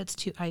kids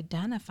to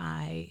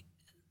identify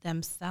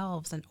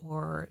themselves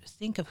or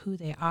think of who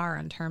they are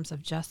in terms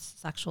of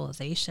just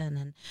sexualization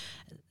and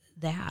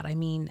that. I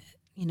mean,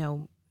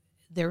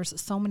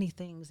 there's so many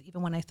things,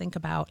 even when I think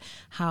about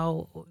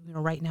how,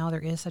 right now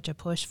there is such a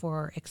push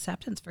for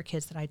acceptance for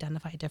kids that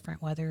identify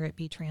different, whether it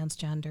be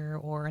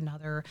transgender or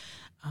another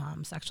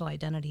sexual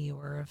identity,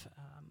 or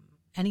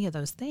any of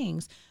those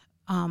things.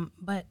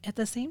 But at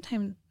the same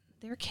time,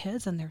 they're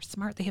kids and they're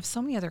smart. They have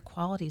so many other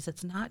qualities.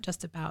 It's not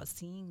just about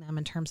seeing them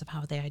in terms of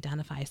how they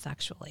identify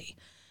sexually.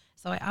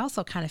 So I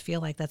also kind of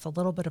feel like that's a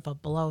little bit of a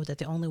blow, that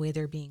the only way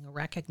they're being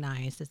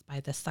recognized is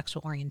by the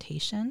sexual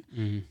orientation.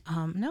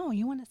 Mm-hmm. No,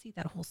 you want to see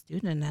that whole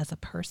student as a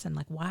person.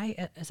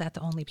 Why is that the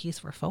only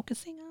piece we're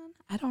focusing on?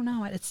 I don't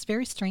know. It's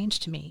very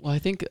strange to me. Well, I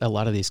think a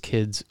lot of these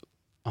kids,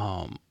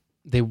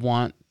 they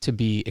want to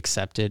be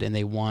accepted, and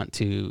they want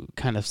to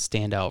kind of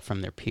stand out from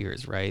their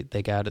peers, right?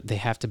 They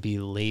have to be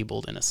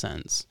labeled in a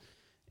sense.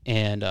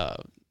 And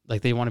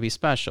they want to be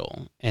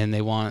special, and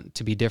they want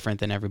to be different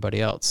than everybody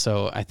else.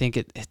 So I think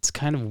it's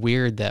kind of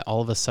weird that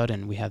all of a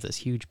sudden we have this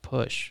huge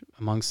push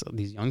amongst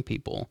these young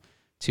people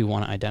to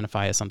want to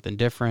identify as something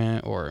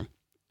different, or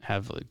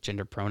have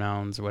gender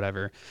pronouns or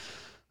whatever.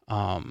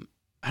 I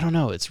don't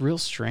know. It's real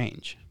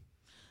strange.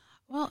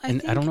 Well,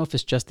 I don't know if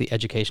it's just the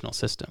educational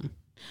system.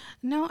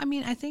 No, I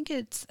mean, I think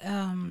it's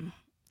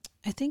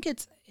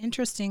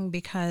interesting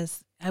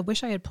because I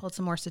wish I had pulled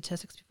some more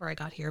statistics before I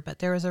got here, but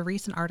there was a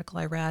recent article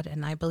I read,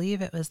 and I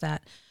believe it was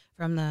that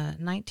from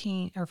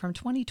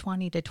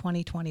 2020 to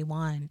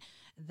 2021,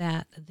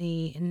 that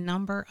the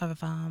number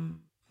of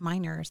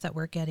minors that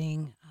were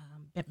getting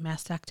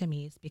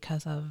mastectomies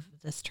because of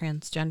this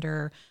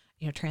transgender,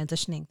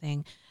 transitioning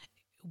thing,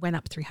 went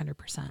up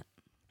 300%.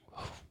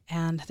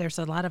 And there's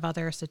a lot of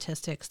other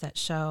statistics that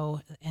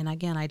show, and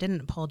again, I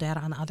didn't pull data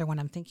on the other one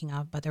I'm thinking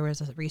of, but there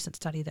was a recent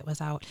study that was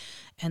out,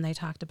 and they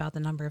talked about the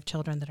number of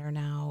children that are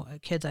now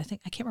kids. I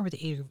can't remember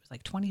the age, it was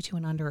like 22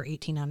 and under or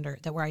 18 under,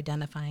 that were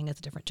identifying as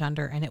a different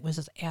gender. And it was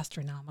just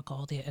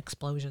astronomical, the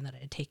explosion that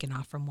it had taken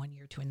off from one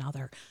year to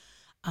another.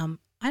 I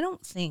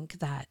don't think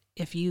that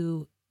if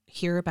you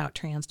hear about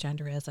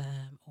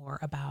transgenderism or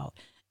about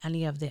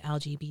any of the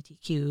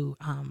LGBTQ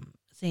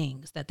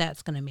things,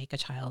 that's going to make a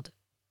child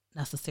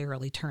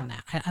necessarily turn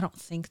that. I don't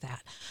think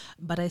that.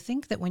 But I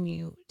think that when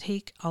you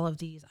take all of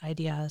these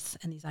ideas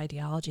and these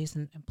ideologies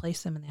and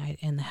place them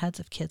in the heads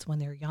of kids when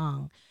they're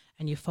young,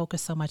 and you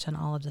focus so much on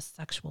all of this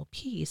sexual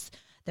piece,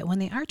 that when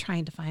they are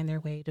trying to find their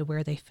way to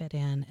where they fit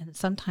in, and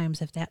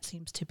sometimes if that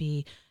seems to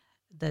be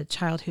the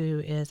child who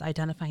is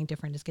identifying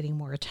different is getting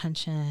more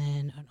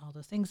attention and all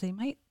those things, they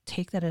might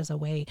take that as a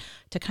way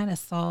to kind of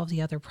solve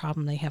the other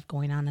problem they have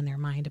going on in their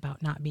mind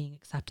about not being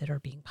accepted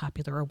or being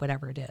popular or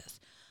whatever it is.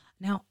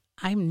 Now,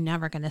 I'm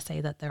never going to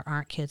say that there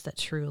aren't kids that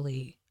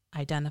truly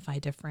identify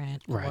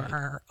different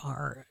or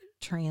are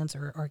trans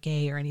or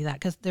gay or any of that,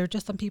 because there are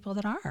just some people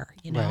that are,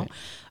 Right.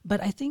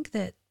 But I think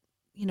that,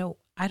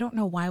 I don't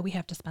know why we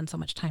have to spend so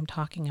much time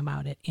talking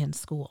about it in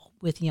school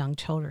with young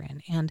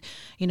children. And,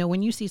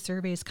 when you see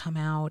surveys come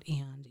out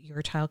and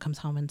your child comes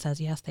home and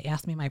says, yes, they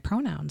asked me my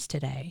pronouns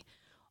today.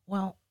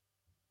 Well,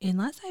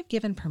 unless I've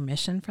given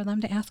permission for them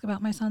to ask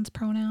about my son's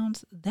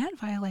pronouns, that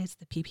violates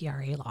the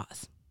PPRA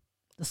laws.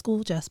 The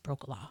school just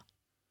broke a law.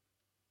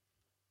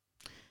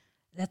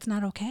 That's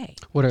not okay.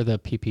 What are the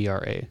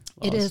PPRA laws?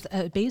 It is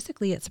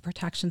basically it's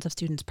protections of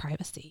students'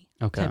 privacy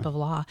type of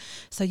law.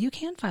 So you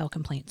can file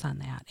complaints on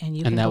that, and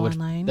you can go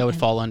online. That would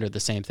fall under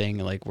the same thing,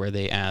 like where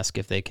they ask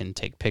if they can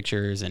take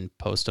pictures and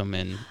post them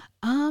in.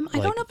 I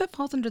don't know if it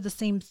falls under the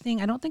same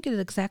thing. I don't think it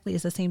exactly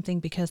is the same thing,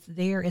 because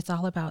it's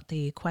all about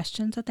the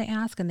questions that they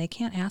ask, and they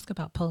can't ask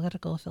about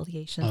political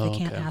affiliations. They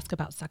can't ask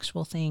about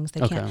sexual things.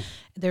 They can't.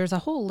 There's a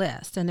whole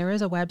list, and there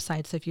is a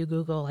website. So if you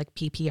Google like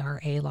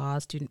PPRA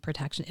laws, student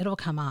protection, it'll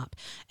come up.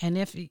 And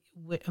if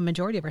a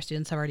majority of our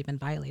students have already been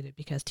violated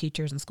because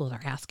teachers and schools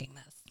are asking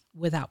this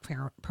without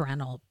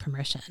parental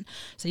permission.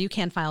 So you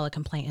can file a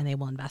complaint and they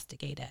will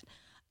investigate it.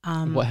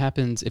 What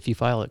happens if you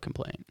file a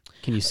complaint?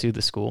 Can you sue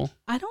the school?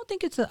 I don't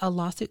think it's a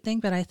lawsuit thing,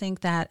 but I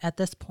think that at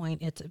this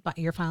point,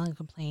 you're filing a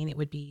complaint, it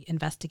would be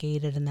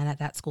investigated, and then at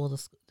that school,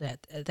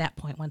 at that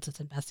point, once it's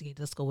investigated,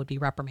 the school would be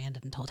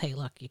reprimanded and told, hey,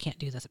 look, you can't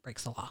do this, it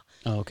breaks the law.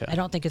 Oh, okay. I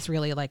don't think it's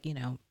really like,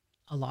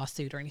 a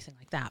lawsuit or anything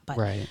like that. But,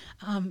 right.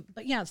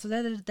 But yeah, so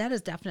that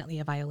is definitely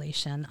a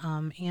violation.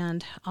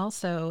 And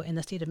also in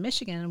the state of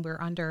Michigan, we're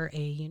under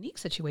a unique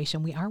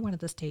situation. We are one of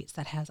the states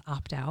that has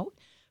opt-out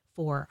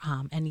for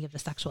any of the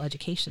sexual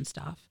education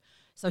stuff.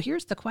 So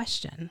here's the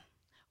question.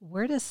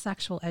 Where does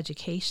sexual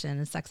education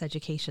and sex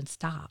education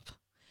stop?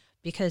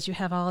 Because you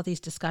have all of these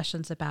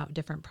discussions about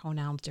different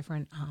pronouns,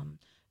 different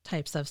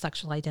types of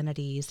sexual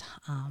identities,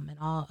 and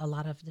a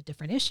lot of the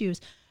different issues.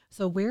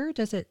 So where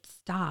does it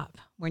stop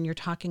when you're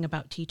talking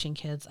about teaching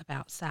kids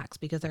about sex?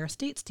 Because there are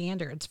state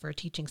standards for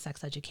teaching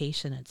sex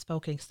education. It's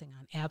focusing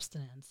on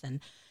abstinence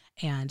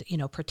and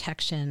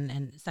protection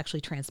and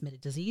sexually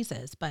transmitted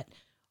diseases. But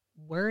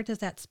where does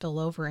that spill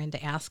over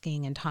into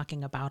asking and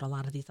talking about a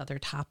lot of these other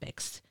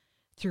topics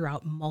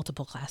throughout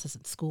multiple classes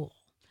in school?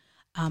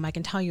 I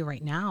can tell you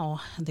right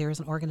now, there's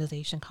an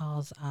organization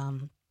called,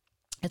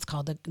 it's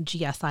called the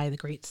GSI, the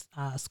Great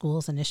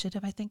Schools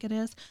Initiative, I think it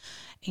is.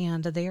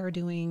 And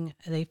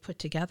they've put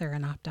together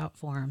an opt-out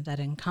form that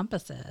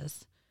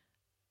encompasses,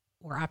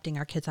 we're opting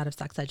our kids out of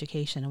sex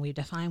education, and we've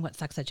defined what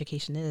sex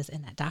education is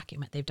in that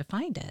document. They've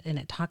defined it, and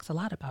it talks a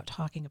lot about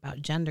talking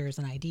about genders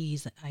and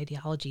IDs,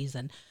 ideologies,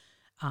 and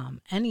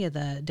any of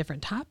the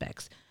different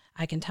topics.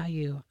 I can tell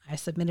you, I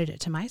submitted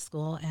it to my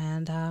school,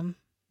 and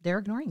they're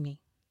ignoring me.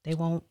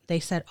 They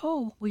said,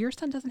 oh, well, your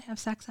son doesn't have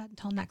sex ed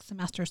until next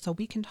semester, so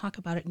we can talk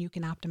about it and you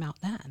can opt him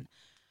out then.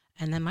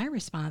 And then my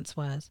response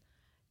was,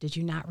 did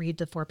you not read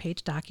the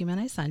 4-page document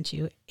I sent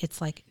you?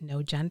 It's like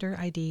no gender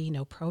ID,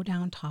 no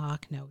pronoun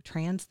talk, no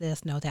trans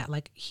this, no that.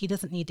 Like, he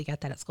doesn't need to get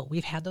that at school.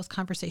 We've had those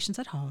conversations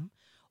at home.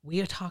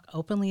 We talk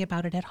openly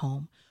about it at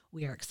home.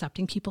 We are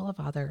accepting people of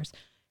others.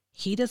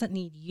 He doesn't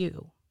need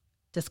you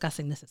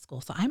discussing this at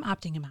school. So I'm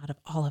opting him out of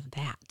all of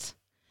that.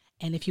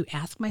 And if you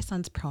ask my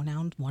son's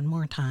pronouns one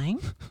more time,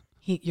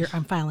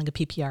 I'm filing a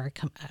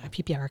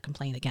PPR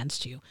complaint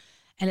against you.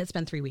 And it's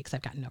been 3 weeks.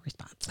 I've gotten no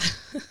response.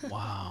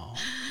 Wow.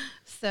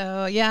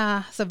 So,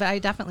 yeah. But I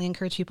definitely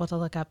encourage people to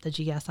look up the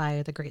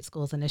GSI, the Great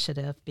Schools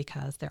Initiative,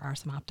 because there are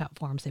some opt-out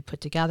forms they put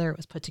together. It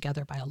was put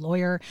together by a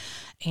lawyer.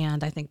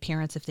 And I think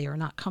parents, if they are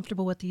not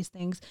comfortable with these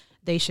things,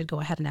 they should go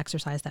ahead and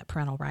exercise that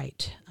parental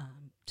right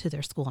to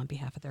their school on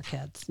behalf of their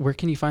kids. Where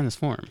can you find this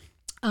form?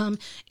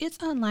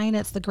 It's online.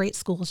 It's the Great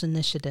Schools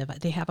Initiative.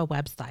 They have a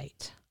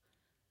website.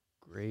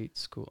 Great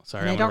school.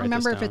 Sorry, And I I'm don't gonna write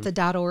this remember if it's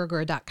down. a .org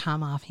or a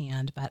 .com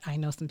offhand, but I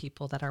know some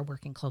people that are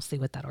working closely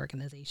with that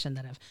organization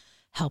that have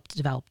helped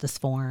develop this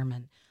form.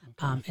 And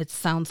Okay. it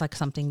sounds like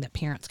something that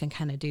parents can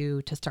kind of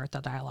do to start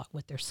the dialogue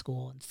with their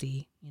school and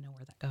see,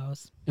 where that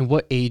goes. And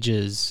what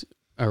ages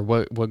or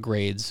what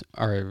grades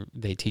are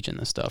they teaching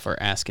this stuff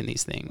or asking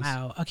these things?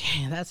 Wow.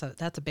 Okay. That's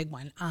a big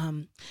one.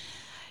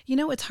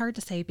 It's hard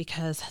to say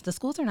because the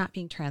schools are not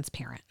being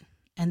transparent.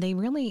 And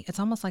it's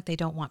almost like they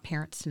don't want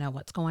parents to know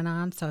what's going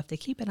on. So if they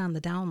keep it on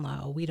the down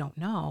low, we don't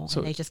know. So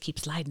and they just keep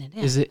sliding it in.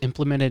 is it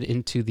implemented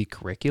into the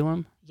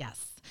curriculum?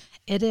 Yes,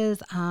 it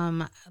is.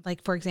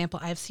 Like, for example,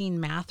 I've seen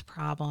math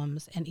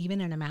problems, and even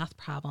in a math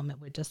problem,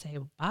 it would just say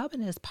Bob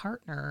and his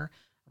partner,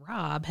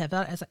 Rob,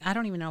 I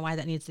don't even know why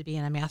that needs to be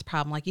in a math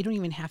problem. Like, you don't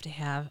even have to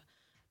have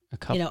A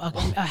couple.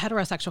 a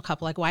heterosexual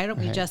couple. Like, why don't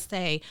we Right. just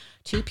say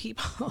two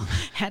people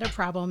had a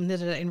problem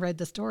and read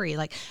the story?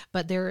 Like,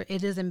 but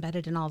it is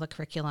embedded in all the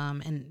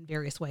curriculum in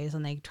various ways,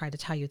 and they try to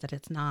tell you that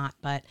it's not.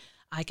 But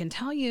I can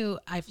tell you,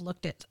 I've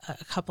looked at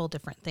a couple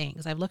different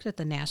things. I've looked at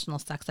the National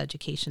Sex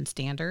Education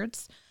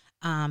Standards,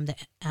 the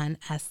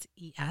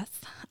NSES,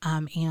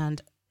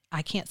 and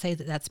I can't say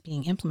that that's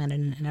being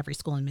implemented in every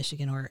school in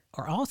Michigan or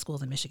all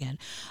schools in Michigan,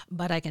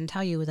 but I can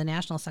tell you the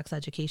National Sex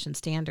Education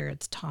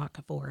Standards talk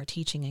for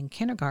teaching in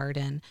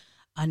kindergarten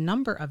a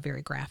number of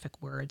very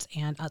graphic words,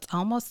 and it's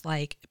almost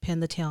like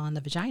pin the tail on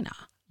the vagina.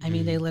 I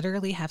mean, they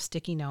literally have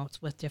sticky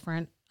notes with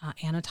different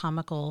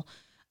anatomical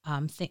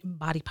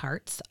body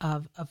parts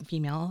of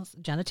females'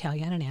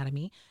 genitalia and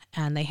anatomy,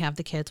 and they have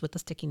the kids with the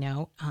sticky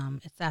note.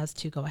 It says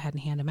to go ahead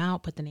and hand them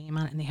out, put the name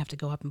on it, and they have to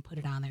go up and put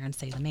it on there and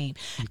say the name.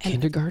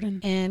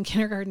 Kindergarten? In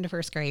kindergarten to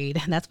first grade,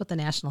 and that's what the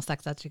National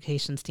Sex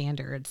Education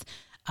Standards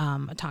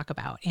talk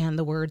about. And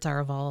the words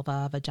are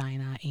vulva,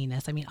 vagina,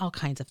 anus. I mean, all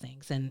kinds of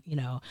things, and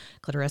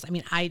clitoris. I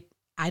mean,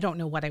 I don't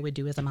know what I would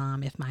do as a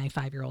mom if my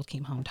 5-year-old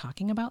came home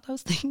talking about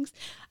those things.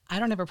 I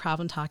don't have a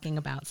problem talking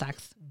about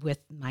sex with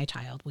my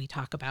child. We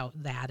talk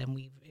about that, and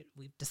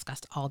we've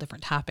discussed all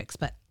different topics,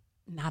 but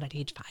not at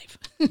age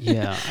 5.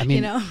 Yeah, I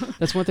mean,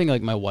 that's one thing.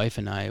 Like my wife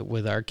and I,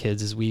 with our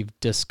kids, is we've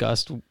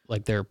discussed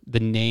like the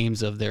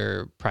names of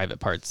their private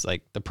parts,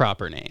 like the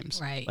proper names.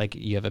 Right. Like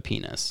you have a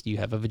penis, you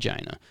have a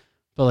vagina,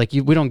 but like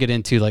we don't get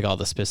into like all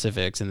the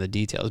specifics and the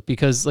details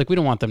because like we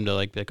don't want them to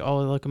like be like,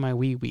 oh, look at my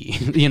wee wee,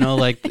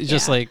 like it's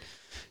just like.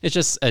 It's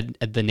just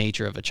the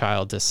nature of a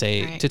child to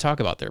say, Right. to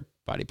talk about their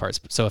body parts.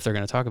 So if they're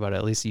going to talk about it,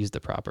 at least use the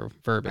proper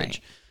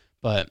verbiage.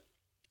 Right.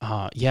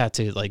 But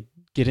to like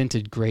get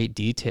into great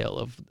detail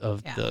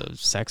of the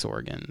sex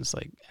organs,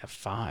 like at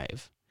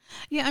 5.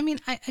 Yeah. I mean,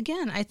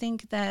 I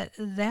think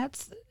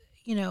that's,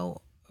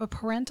 a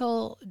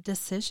parental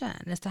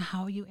decision as to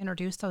how you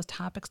introduce those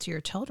topics to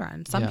your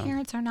children. Some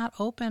parents are not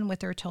open with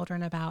their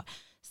children about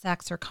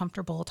sex or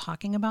comfortable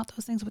talking about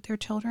those things with their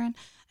children.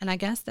 And I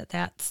guess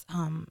that's,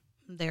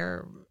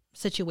 their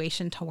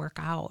situation to work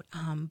out.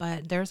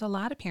 But there's a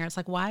lot of parents,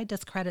 like why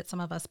discredit some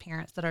of us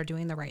parents that are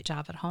doing the right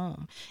job at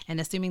home and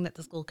assuming that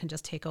the school can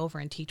just take over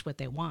and teach what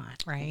they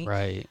want, right?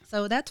 Right.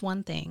 So that's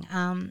one thing.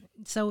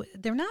 So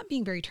they're not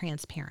being very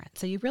transparent.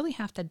 So you really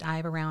have to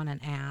dive around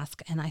and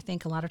ask. And I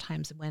think a lot of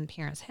times when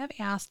parents have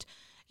asked,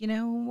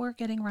 we're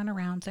getting run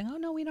around saying, oh,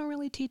 no, we don't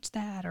really teach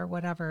that or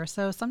whatever.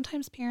 So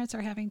sometimes parents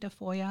are having to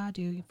FOIA,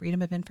 do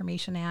Freedom of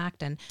Information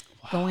Act, and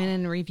go in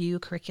and review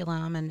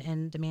curriculum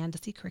and demand to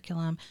see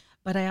curriculum.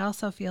 But I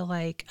also feel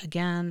like,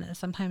 again,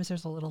 sometimes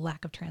there's a little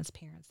lack of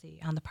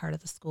transparency on the part of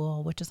the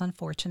school, which is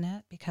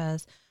unfortunate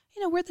because,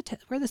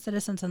 we're the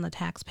citizens and the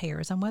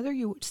taxpayers. And whether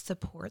you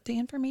support the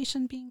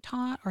information being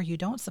taught or you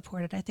don't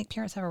support it, I think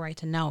parents have a right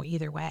to know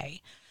either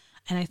way.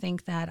 And I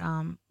think that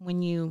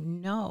when you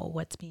know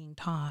what's being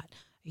taught,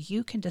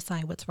 you can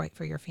decide what's right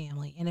for your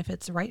family. And if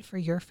it's right for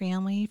your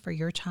family, for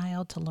your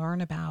child to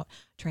learn about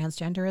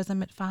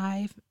transgenderism at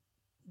 5,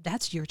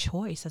 that's your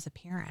choice as a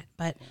parent.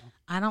 But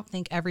I don't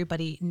think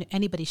anybody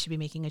should be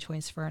making a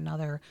choice for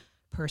another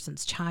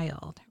person's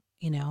child,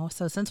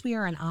 So since we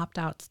are an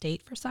opt-out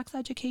state for sex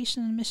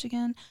education in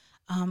Michigan,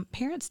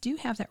 parents do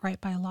have that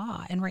right by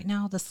law. And right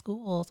now the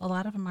schools, a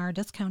lot of them are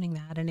discounting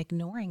that and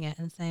ignoring it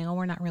and saying, oh,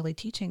 we're not really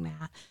teaching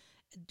that.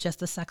 Just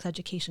the sex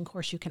education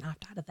course, you can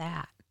opt out of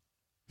that.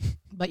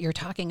 But you're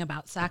talking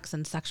about sex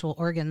and sexual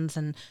organs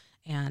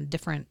and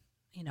different,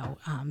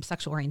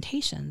 sexual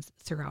orientations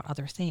throughout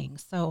other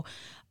things. So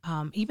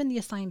even the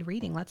assigned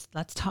reading,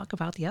 let's talk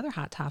about the other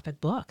hot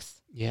topic,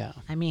 books. Yeah.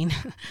 I mean,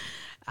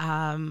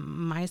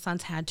 my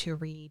sons had to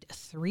read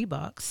 3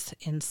 books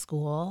in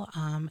school,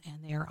 and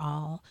they're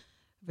all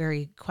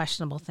very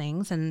questionable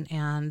things.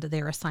 And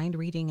they're assigned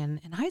reading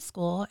in high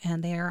school,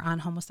 and they're on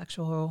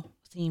homosexual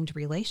themed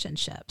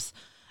relationships.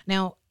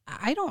 Now,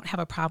 I don't have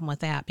a problem with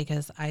that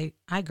because I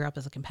grew up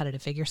as a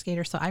competitive figure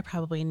skater, so I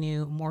probably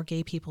knew more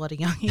gay people at a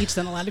young age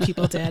than a lot of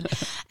people did.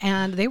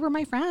 And they were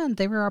my friends.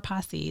 They were our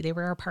posse. They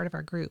were a part of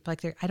our group.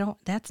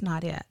 That's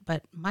not it.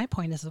 But my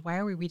point is why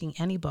are we reading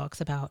any books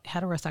about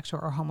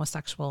heterosexual or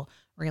homosexual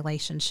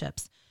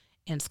relationships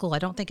in school. I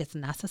don't think it's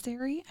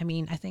necessary. I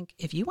mean, I think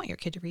if you want your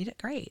kid to read it,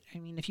 great. I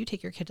mean, if you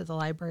take your kid to the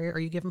library or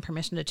you give them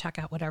permission to check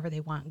out whatever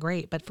they want,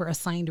 great. But for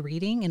assigned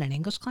reading in an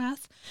English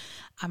class,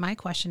 my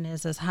question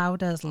is how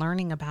does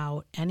learning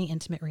about any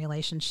intimate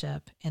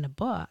relationship in a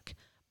book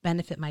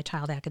benefit my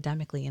child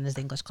academically in his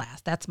English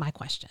class? That's my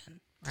question,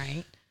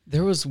 right?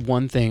 There was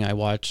one thing I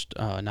watched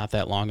not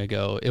that long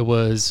ago. It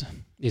was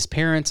these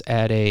parents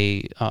at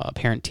a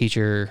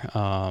parent-teacher,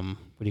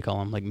 what do you call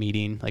them, like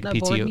meeting, like A a PTO.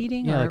 board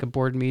meeting? Yeah, Or, like a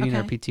board meeting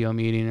or a okay. PTO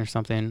meeting or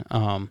something.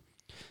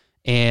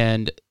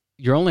 And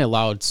you're only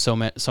allowed so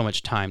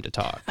much time to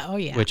talk. Oh,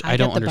 yeah. Which I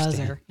don't get the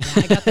understand. buzzer.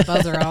 Yeah, I got the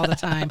buzzer all the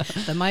time.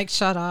 The mic's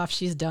shut off.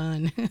 She's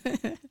done.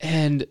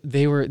 And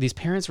these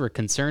parents were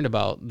concerned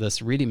about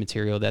this reading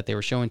material that they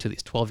were showing to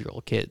these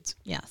 12-year-old kids.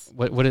 Yes.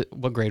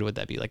 What grade would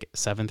that be? Like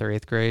 7th or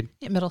 8th grade?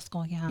 Yeah, middle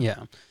school, yeah.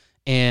 Yeah.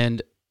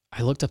 And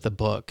I looked up the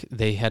book.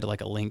 They had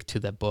like a link to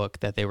the book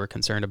that they were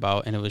concerned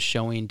about, and it was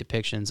showing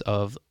depictions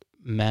of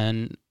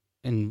men,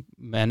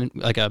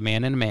 like a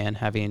man and a man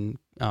having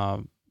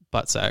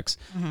butt sex.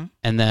 Mm-hmm.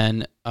 And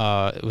then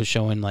it was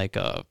showing like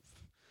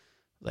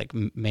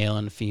male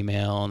and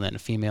female, and then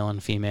female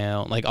and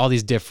female, like all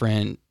these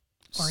different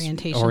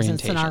Orientations and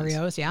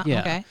scenarios. Yeah.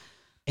 Yeah. Okay.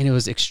 And it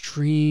was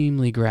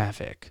extremely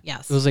graphic.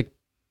 Yes. It was like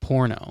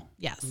porno.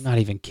 Yes. I'm not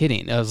even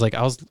kidding. I was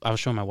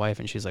showing my wife,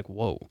 and she's like,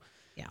 "Whoa."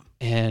 Yeah.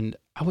 And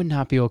I would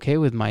not be okay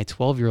with my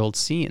 12-year-old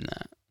seeing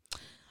that.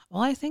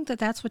 Well, I think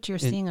that's what you're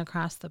seeing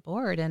across the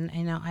board, and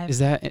Is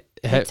that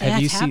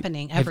have you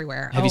happening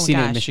everywhere? Have you seen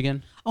it in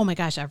Michigan? Oh my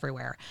gosh,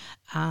 everywhere.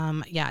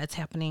 Yeah, it's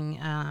happening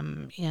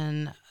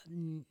in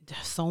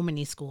so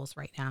many schools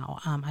right now.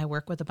 I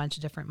work with a bunch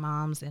of different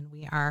moms, and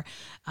we are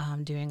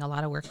doing a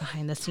lot of work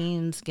behind the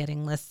scenes,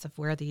 getting lists of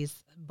where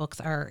these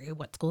books are,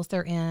 what schools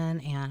they're in,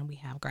 and we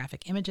have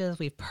graphic images.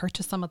 We've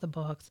purchased some of the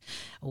books.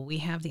 We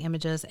have the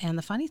images, and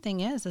the funny thing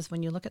is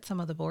when you look at some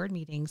of the board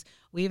meetings,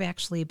 we've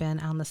actually been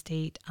on the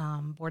state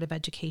Board of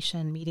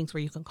Education meetings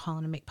where you can call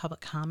in and make public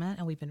comment,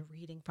 and we've been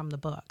reading from the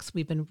books.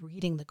 We've been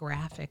reading the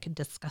graphic and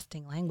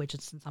disgusting language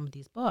in some of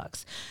these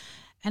books.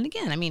 And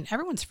again, I mean,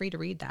 everyone's free to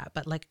read that,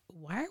 but like,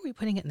 why are we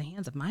putting it in the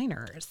hands of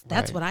minors?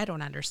 That's Right. what I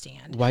don't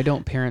understand. Why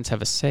don't parents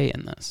have a say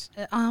in this?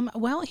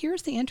 Well,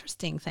 here's the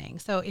interesting thing.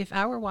 So if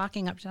I were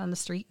walking up down the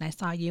street and I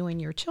saw you and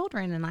your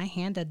children and I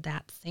handed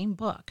that same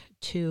book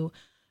to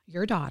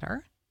your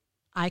daughter,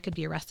 I could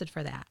be arrested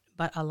for that.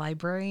 But a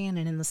librarian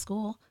and in the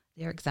school,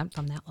 they're exempt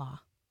from that law.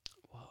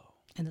 Whoa.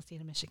 In the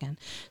state of Michigan.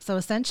 So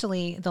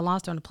essentially, the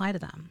laws don't apply to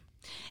them.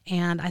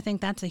 And I think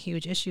that's a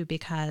huge issue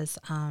because,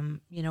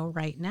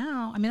 right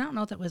now, I mean, I don't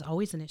know if that was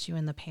always an issue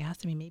in the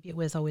past. I mean, maybe it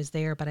was always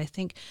there, but I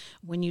think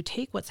when you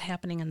take what's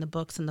happening in the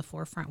books in the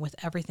forefront with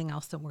everything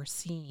else that we're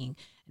seeing,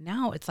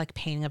 now it's like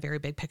painting a very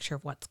big picture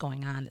of what's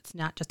going on. It's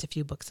not just a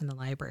few books in the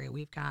library.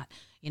 We've got,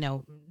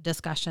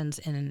 discussions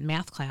in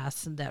math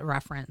class that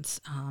reference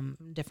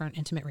different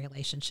intimate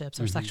relationships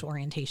or sexual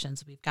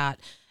orientations. We've got,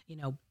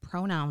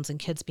 pronouns and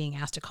kids being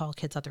asked to call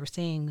kids other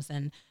things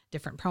and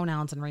different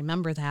pronouns and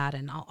remember that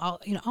and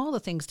all the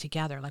things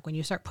together. Like when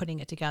you start putting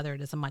it together, it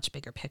is a much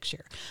bigger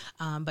picture.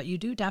 But you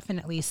do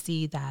definitely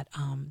see that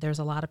there's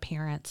a lot of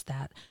parents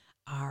that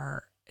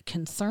are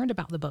concerned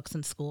about the books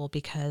in school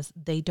because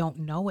they don't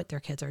know what their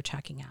kids are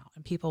checking out.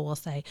 And people will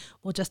say,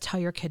 well, just tell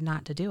your kid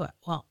not to do it.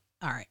 Well,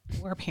 all right,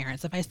 we're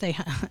parents. If I say,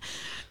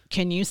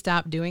 can you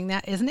stop doing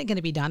that? Isn't it going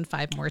to be done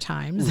 5 more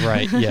times?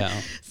 Right, yeah.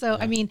 So, yeah.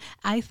 I mean,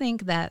 I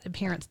think that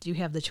parents do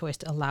have the choice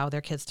to allow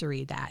their kids to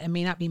read that. It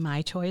may not be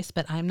my choice,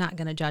 but I'm not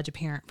going to judge a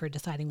parent for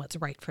deciding what's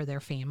right for their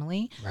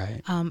family.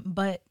 Right.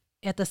 But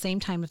at the same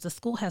time, if the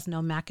school has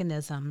no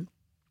mechanism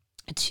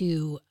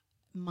to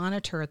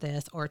monitor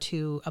this or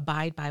to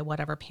abide by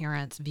whatever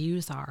parents'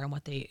 views are and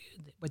what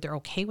they're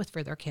okay with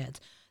for their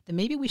kids, then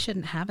maybe we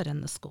shouldn't have it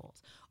in the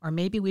schools. Or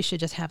maybe we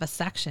should just have a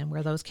section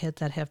where those kids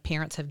that have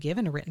parents have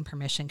given a written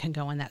permission can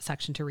go in that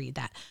section to read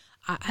that.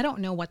 I don't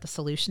know what the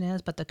solution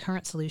is, but the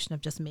current solution of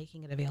just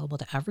making it available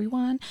to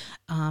everyone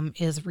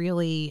is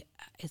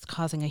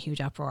causing a huge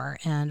uproar.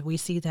 And we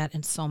see that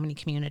in so many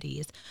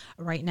communities.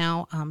 Right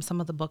now,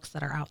 some of the books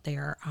that are out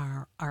there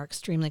are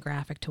extremely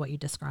graphic to what you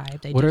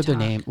described. What are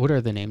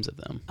the names of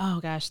them? Oh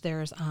gosh,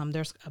 there's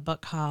a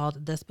book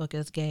called This Book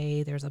is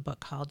Gay. There's a book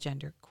called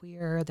Gender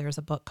Queer. There's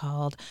a book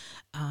called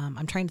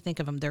I'm trying to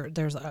think of them.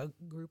 There's a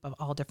group of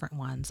all different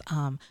ones.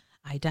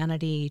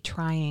 Identity,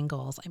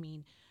 triangles. I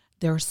mean,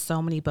 there's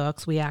so many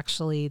books.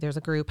 There's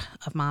a group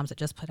of moms that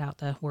just put out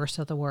the worst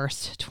of the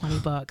worst 20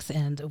 books.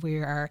 And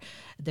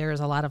there's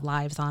a lot of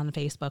lives on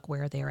Facebook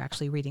where they're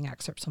actually reading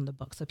excerpts from the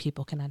book so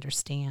people can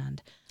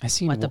understand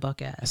what the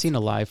book is. I seen a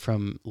live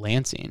from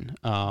Lansing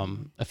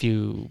a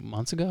few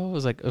months ago.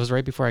 It was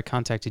right before I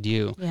contacted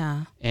you.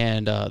 Yeah.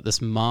 And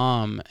this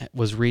mom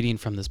was reading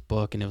from this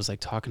book, and it was like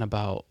talking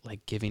about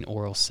like giving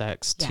oral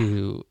sex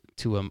to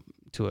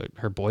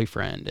her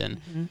boyfriend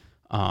and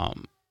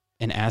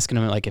and asking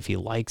him like if he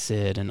likes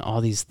it and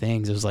all these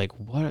things. It was like,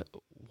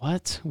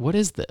 What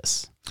is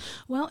this?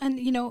 Well, and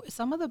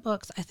some of the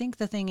books, I think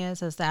the thing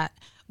is that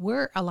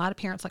a lot of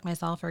parents like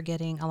myself are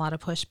getting a lot of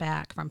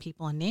pushback from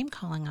people and name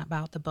calling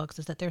about the books,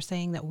 is that they're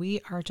saying that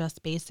we are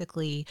just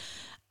basically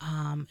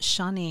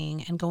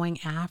shunning and going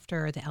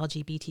after the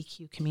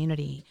LGBTQ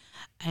community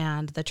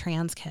and the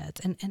trans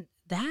kids. And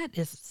that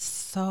is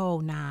so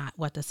not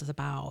what this is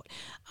about.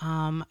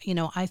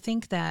 I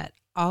think that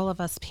all of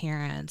us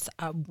parents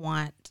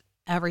want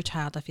every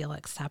child to feel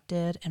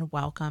accepted and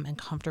welcome and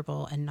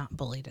comfortable and not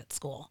bullied at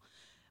school.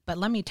 But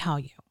let me tell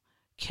you,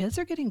 kids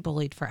are getting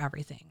bullied for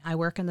everything. I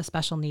work in the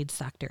special needs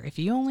sector. If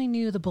you only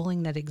knew the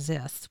bullying that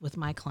exists with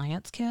my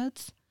clients'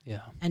 kids,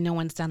 and no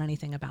one's done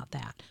anything about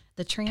that.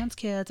 The trans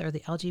kids or the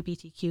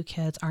LGBTQ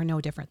kids are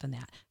no different than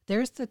that.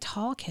 There's the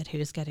tall kid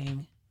who's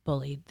getting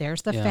bullied.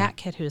 There's the fat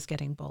kid who's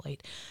getting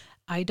bullied.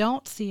 I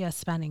don't see us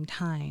spending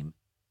time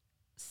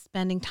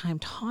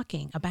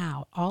talking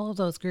about all of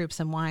those groups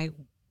and why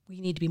we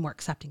need to be more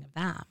accepting of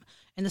them.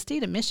 In the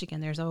state of Michigan,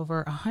 there's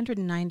over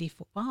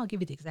 194, well, I'll give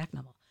you the exact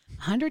number,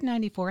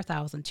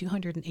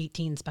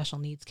 194,218 special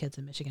needs kids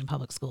in Michigan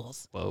public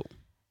schools. Whoa.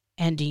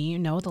 And do you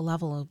know the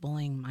level of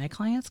bullying my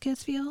clients'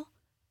 kids feel?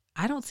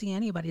 I don't see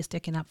anybody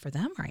sticking up for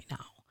them right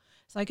now.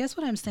 So I guess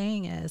what I'm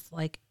saying is,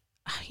 we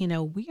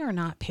are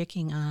not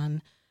picking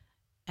on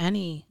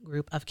any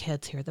group of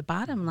kids here. The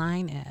bottom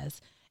line is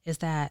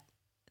that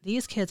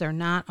these kids are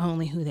not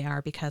only who they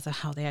are because of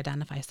how they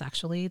identify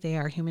sexually. They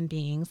are human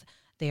beings.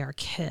 They are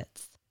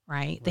kids,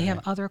 right? They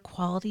have other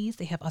qualities.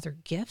 They have other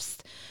gifts.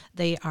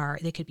 They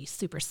could be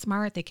super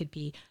smart. They could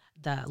be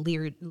the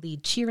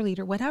lead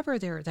cheerleader, whatever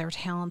their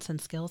talents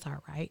and skills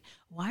are, right?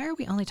 Why are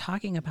we only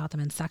talking about them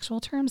in sexual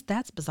terms?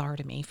 That's bizarre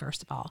to me,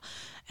 first of all.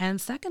 And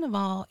second of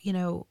all,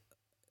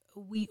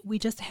 we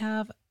just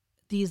have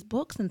these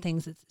books and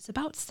things. It's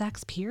about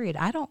sex, period.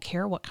 I don't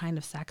care what kind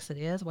of sex it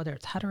is, whether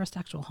it's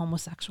heterosexual,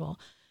 homosexual.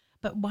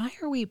 But why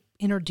are we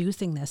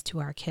introducing this to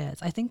our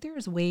kids? I think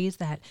there's ways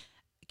that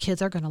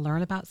kids are going to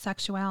learn about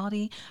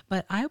sexuality,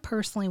 but I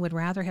personally would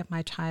rather have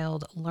my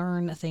child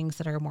learn things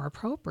that are more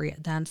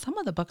appropriate than some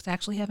of the books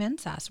actually have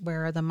incest,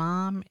 where the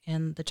mom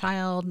and the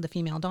child, the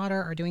female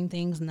daughter, are doing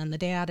things, and then the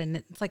dad, and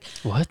it's like,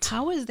 what?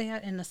 How is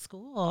that in a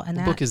school? And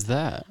what book is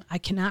that? I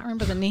cannot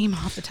remember the name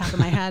off the top of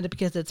my head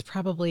because it's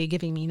probably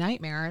giving me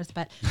nightmares,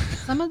 but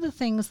some of the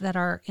things that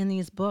are in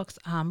these books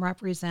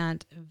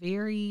represent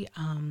very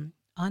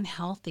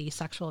unhealthy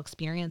sexual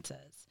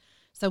experiences.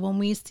 So when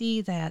we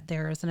see that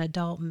there's an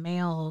adult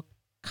male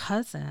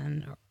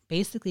cousin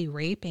basically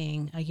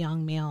raping a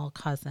young male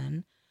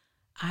cousin,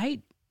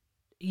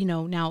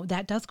 now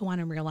that does go on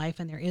in real life,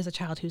 and there is a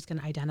child who's going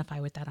to identify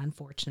with that,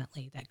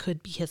 unfortunately. That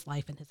could be his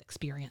life and his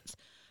experience.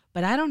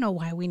 But I don't know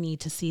why we need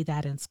to see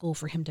that in school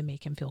for him to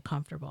make him feel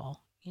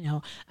comfortable.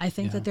 I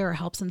think that there are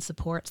helps and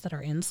supports that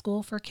are in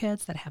school for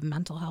kids that have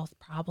mental health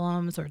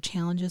problems or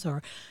challenges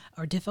or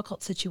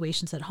difficult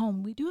situations at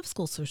home. We do have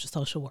school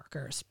social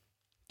workers.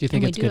 Do you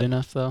think it's good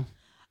enough, though?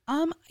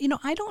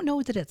 I don't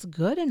know that it's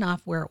good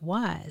enough where it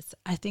was.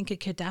 I think it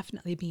could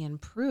definitely be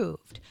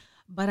improved.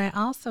 But I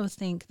also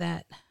think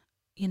that,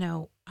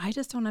 I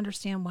just don't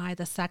understand why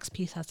the sex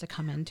piece has to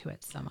come into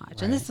it so much.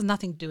 Right. And this has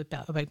nothing to do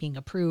about being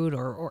a prude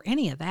or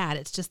any of that.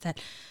 It's just that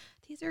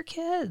these are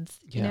kids,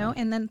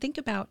 and then think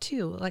about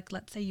too, like,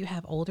 let's say you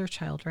have older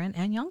children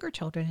and younger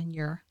children, and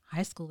your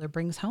high schooler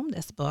brings home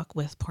this book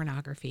with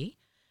pornography,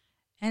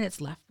 and it's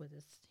left with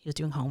he was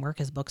doing homework,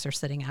 his books are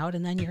sitting out,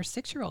 and then your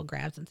 6-year-old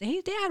grabs and say,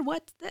 "Hey, Dad,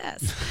 what's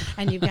this?"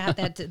 And you've got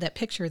that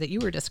picture that you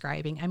were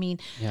describing. I mean,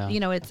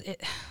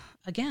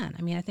 again,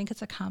 I think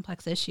it's a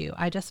complex issue.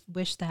 I just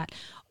wish that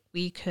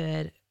we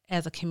could,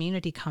 as a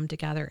community, come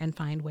together and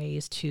find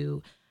ways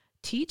to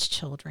teach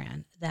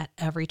children that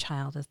every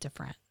child is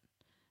different.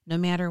 No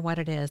matter what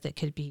it is, it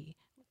could be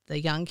the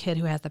young kid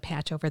who has the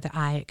patch over the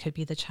eye. It could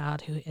be the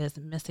child who is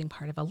missing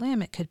part of a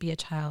limb. It could be a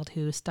child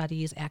who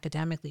studies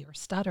academically or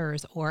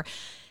stutters or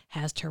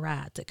has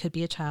Tourette's. It could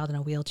be a child in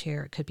a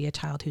wheelchair. It could be a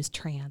child who's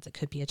trans. It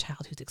could be a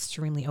child who's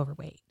extremely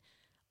overweight.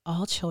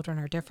 All children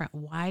are different.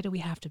 Why do we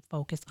have to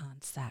focus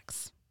on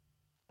sex?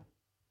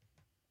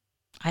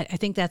 I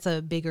think that's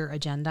a bigger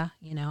agenda.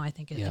 I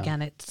think,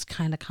 again, it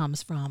kind of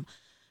comes from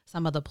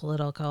some of the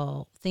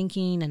political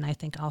thinking, and I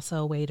think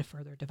also a way to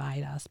further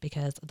divide us,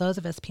 because those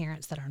of us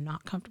parents that are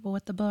not comfortable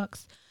with the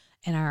books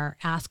and are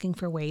asking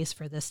for ways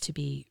for this to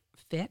be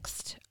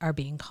fixed are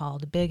being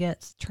called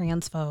bigots,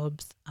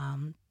 transphobes,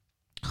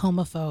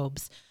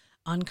 homophobes,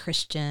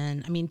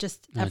 unchristian.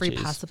 Just every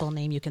possible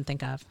name you can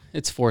think of.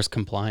 It's forced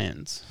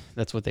compliance.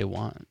 That's what they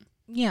want.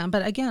 Yeah,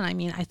 but again,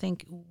 I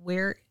think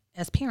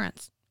as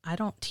parents, I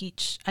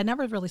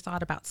never really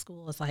thought about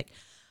school as like,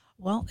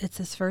 well, it's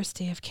his first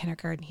day of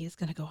kindergarten. He's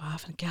going to go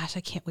off, and gosh,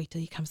 I can't wait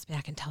till he comes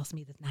back and tells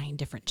me the 9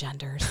 different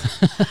genders.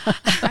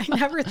 I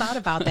never thought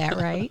about that,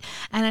 right?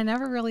 And I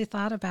never really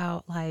thought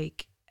about,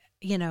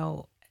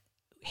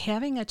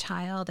 having a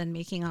child and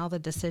making all the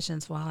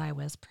decisions while I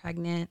was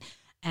pregnant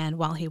And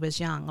while he was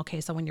young, okay,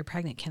 so when you're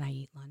pregnant, can I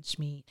eat lunch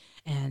meat?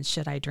 And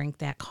should I drink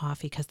that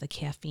coffee because the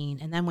caffeine?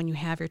 And then when you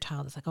have your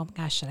child, it's like, oh my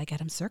gosh, should I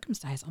get him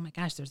circumcised? Oh my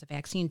gosh, there's a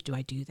vaccine. Do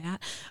I do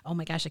that? Oh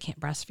my gosh, I can't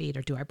breastfeed.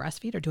 Or do I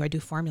breastfeed? Or do I do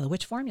formula?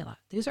 Which formula?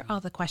 These are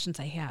all the questions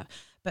I have.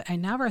 But I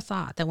never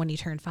thought that when he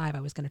turned 5, I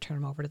was going to turn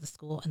him over to the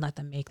school and let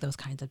them make those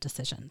kinds of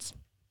decisions.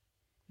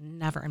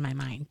 Never in my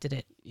mind did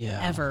it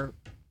ever.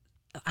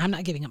 I'm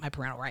not giving up my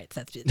parental rights.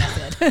 That's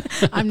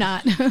it. I'm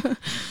not.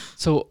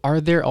 So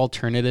are there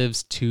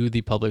alternatives to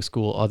the public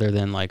school other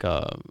than like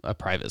a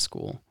private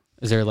school?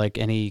 Is there like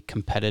any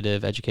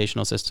competitive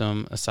educational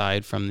system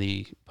aside from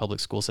the public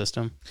school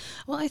system?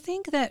 Well, I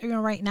think that,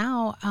 right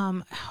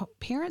now,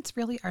 parents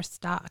really are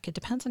stuck. It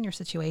depends on your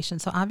situation.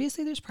 So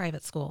obviously there's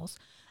private schools.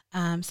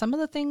 Some of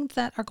the things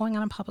that are going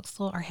on in public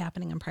school are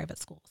happening in private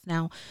schools.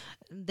 Now,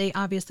 they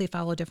obviously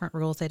follow different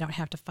rules. They don't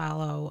have to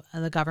follow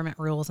the government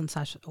rules and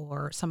such,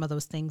 or some of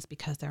those things,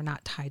 because they're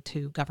not tied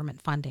to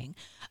government funding.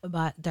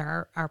 But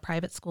there are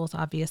private schools,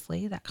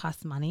 obviously, that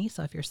cost money.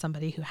 So if you're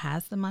somebody who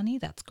has the money,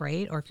 that's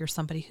great. Or if you're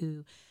somebody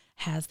who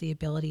has the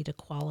ability to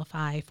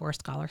qualify for a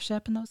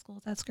scholarship in those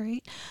schools, that's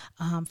great.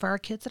 For our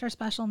kids that are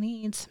special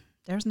needs,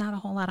 there's not a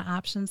whole lot of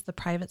options. The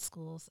private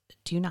schools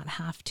do not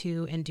have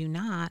to and do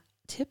not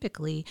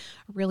typically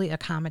really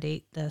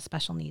accommodate the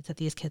special needs that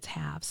these kids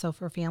have. So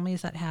for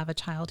families that have a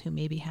child who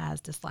maybe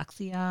has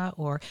dyslexia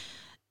or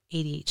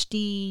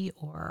ADHD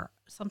or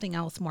something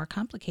else more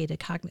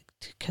complicated,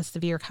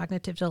 severe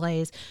cognitive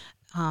delays,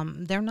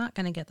 they're not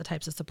going to get the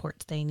types of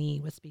supports they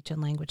need with speech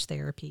and language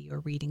therapy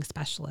or reading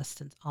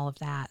specialists and all of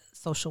that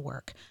social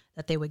work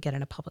that they would get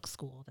in a public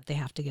school that they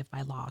have to give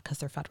by law because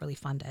they're federally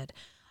funded.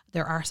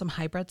 There are some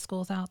hybrid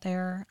schools out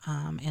there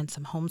and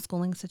some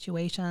homeschooling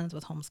situations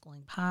with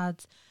homeschooling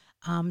pods.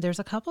 There's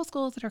a couple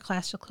schools that are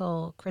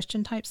classical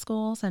Christian type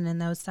schools, and in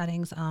those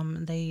settings,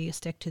 they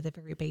stick to the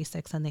very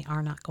basics and they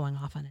are not going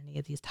off on any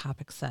of these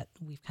topics that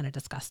we've kind of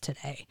discussed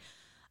today.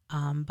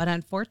 But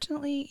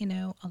unfortunately,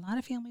 a lot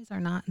of families are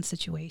not in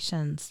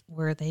situations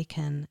where they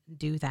can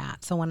do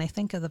that. So when I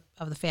think of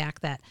the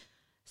fact that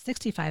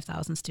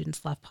 65,000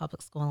 students left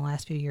public school in the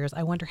last few years,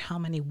 I wonder how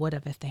many would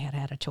have if they had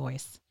had a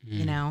choice.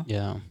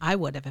 Yeah, I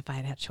would have if I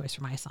had had a choice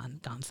for my son,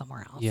 gone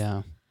somewhere else.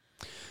 Yeah.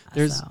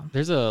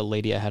 There's a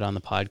lady I had on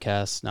the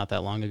podcast not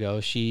that long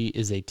ago. She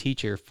is a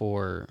teacher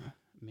for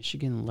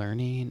Michigan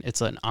Learning.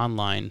 It's an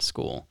online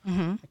school.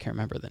 Mm-hmm. I can't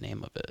remember the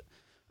name of it.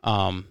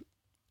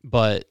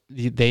 But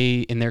they,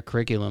 in their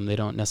curriculum, they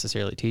don't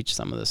necessarily teach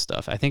some of this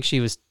stuff. I think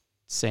she was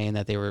saying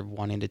that they were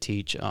wanting to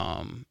teach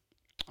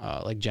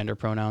like gender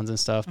pronouns and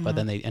stuff, but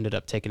then they ended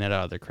up taking it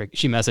out of their curriculum.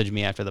 She messaged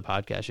me after the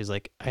podcast. She's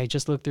like, I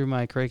just looked through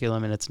my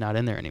curriculum and it's not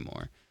in there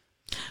anymore.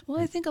 Well,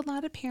 I think a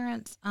lot of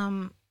parents,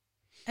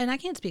 and I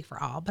can't speak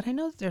for all, but I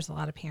know that there's a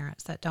lot of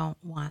parents that don't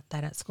want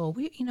that at school.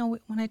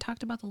 When I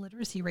talked about the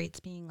literacy rates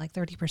being like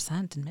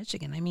 30% in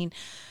Michigan, I mean,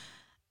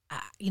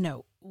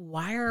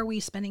 why are we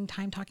spending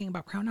time talking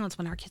about pronouns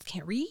when our kids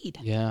can't read?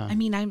 Yeah. I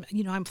mean,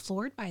 I'm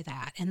floored by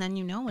that. And then,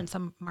 in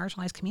some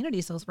marginalized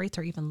communities, those rates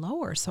are even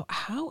lower. So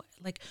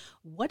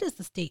what is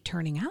the state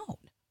turning out,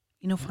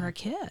 for our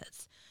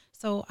kids?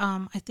 So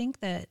I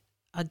think that,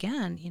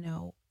 again,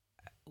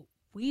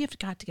 we have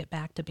got to get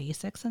back to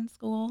basics in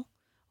school.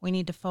 We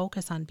need to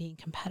focus on being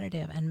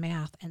competitive in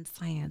math and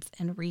science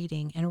and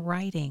reading and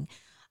writing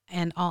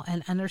and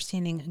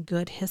understanding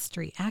good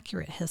history,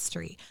 accurate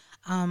history.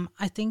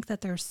 I think that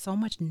there's so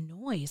much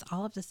noise.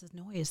 All of this is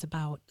noise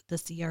about the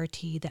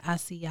CRT, the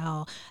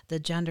SEL, the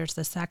genders,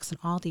 the sex, and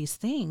all these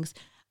things.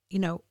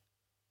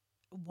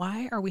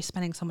 Why are we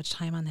spending so much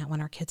time on that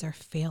when our kids are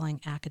failing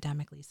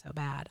academically so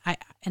bad?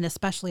 And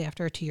especially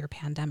after a 2-year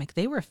pandemic,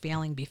 they were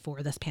failing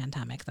before this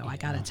pandemic, though. Yeah. I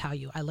got to tell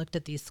you, I looked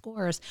at these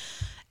scores,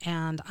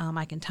 and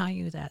I can tell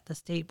you that the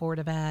State Board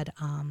of Ed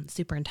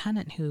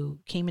superintendent who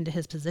came into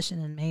his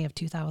position in May of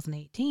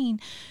 2018,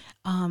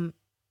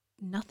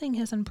 nothing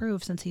has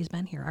improved since he's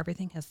been here.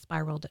 Everything has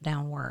spiraled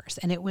down worse,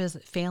 and it was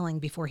failing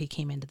before he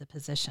came into the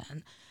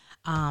position.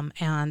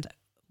 And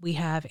we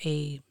have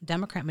a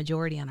Democrat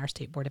majority on our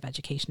State Board of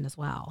Education as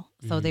well.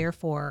 So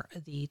therefore,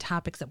 the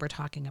topics that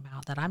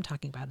I'm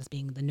talking about as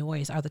being the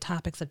noise, are the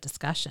topics of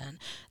discussion.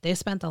 They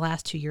spent the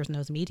last 2 years in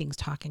those meetings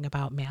talking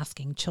about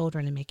masking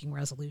children and making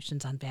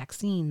resolutions on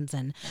vaccines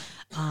and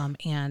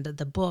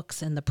the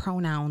books and the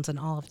pronouns and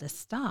all of this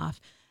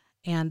stuff.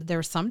 And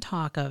there's some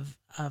talk of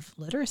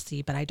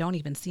literacy, but I don't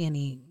even see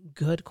any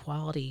good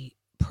quality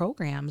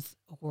programs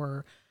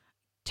or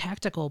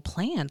tactical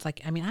plans. I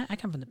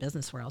come from the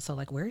business world. So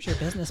where's your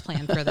business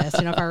plan for this?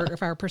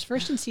 If our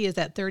proficiency is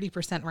at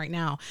 30% right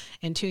now,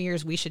 in 2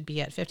 years, we should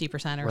be at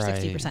 50% or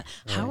 60%.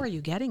 How are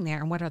you getting there?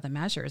 And what are the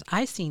measures?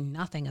 I see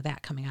nothing of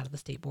that coming out of the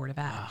State Board of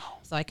Ed. Wow.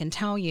 So I can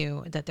tell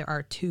you that there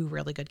are 2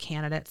 really good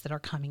candidates that are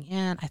coming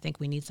in. I think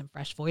we need some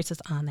fresh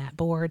voices on that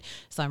board.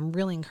 So I'm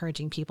really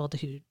encouraging people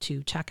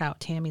to check out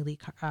Tammy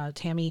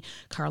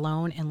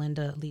Carlone and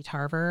Linda Lee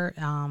Tarver.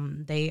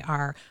 They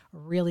are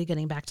really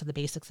getting back to the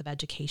basics of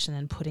education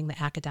and putting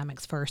the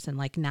academics first and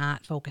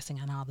not focusing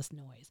on all this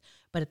noise,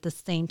 but at the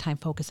same time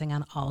focusing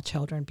on all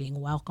children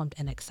being welcomed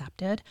and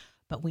accepted.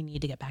 But we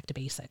need to get back to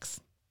basics.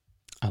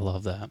 I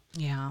love that.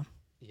 Yeah.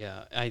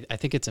 Yeah, I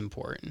think it's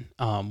important.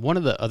 One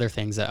of the other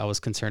things that I was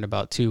concerned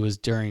about too was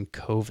during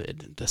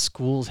COVID, the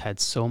schools had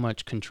so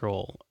much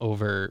control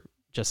over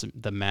just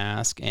the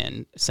mask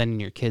and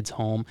sending your kids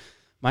home.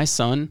 My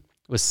son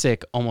was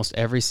sick almost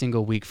every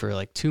single week for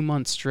like 2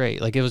 months straight.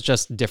 Like it was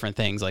just different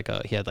things. Like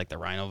he had like the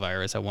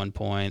rhinovirus at one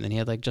point, and he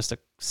had like just a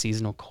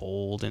seasonal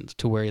cold, and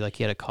to where he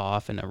had a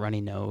cough and a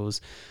runny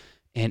nose.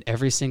 And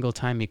every single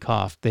time he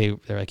coughed, they're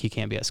like, he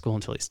can't be at school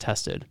until he's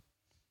tested.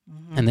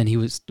 Mm-hmm. And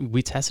then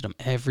we tested him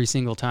every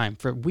single time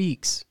for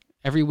weeks.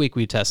 Every week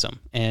we test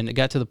him. And it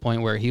got to the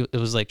point where it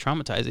was like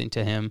traumatizing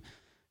to him.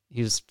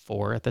 He was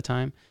 4 at the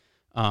time.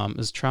 It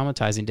was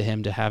traumatizing to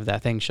him to have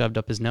that thing shoved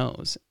up his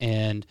nose.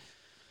 And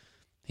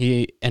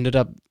he ended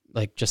up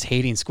like just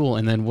hating school.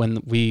 And then when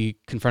we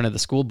confronted the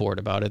school board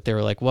about it, they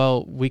were like,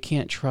 well, we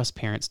can't trust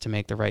parents to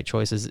make the right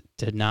choices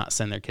to not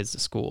send their kids to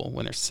school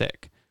when they're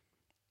sick.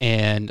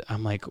 And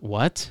I'm like,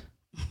 what?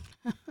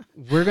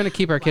 We're going to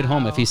keep our kid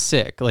home if he's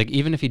sick. Like,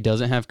 even if he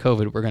doesn't have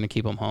COVID, we're going to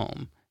keep him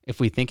home. If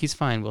we think he's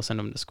fine, we'll send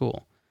him to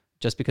school.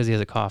 Just because he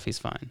has a cough, he's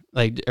fine.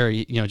 Like, or,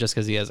 just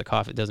because he has a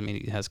cough, it doesn't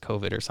mean he has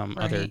COVID or some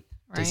other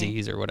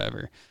disease or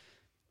whatever.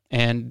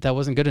 And that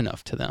wasn't good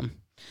enough to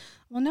them.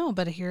 Well, no,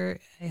 but here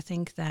I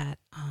think that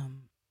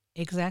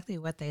exactly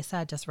what they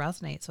said just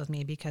resonates with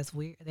me, because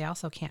they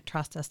also can't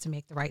trust us to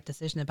make the right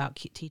decision about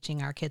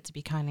teaching our kids to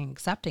be kind and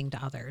accepting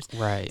to others.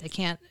 Right. They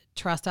can't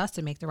trust us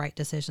to make the right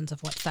decisions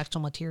of what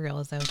sexual material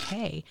is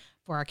okay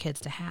for our kids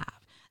to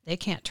have. They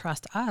can't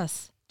trust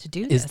us to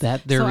do this. Is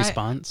that their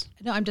response?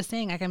 No, I'm just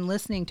saying, like, I'm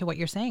listening to what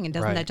you're saying, and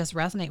doesn't that just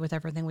resonate with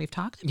everything we've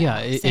talked about? Yeah.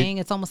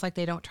 It's almost like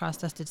they don't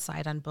trust us to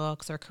decide on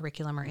books or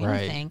curriculum or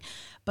anything. Right.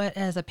 But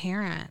as a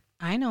parent,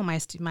 I know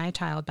my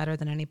child better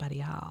than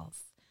anybody else.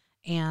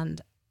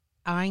 And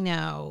I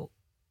know,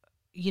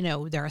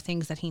 there are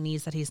things that he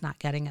needs that he's not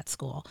getting at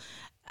school.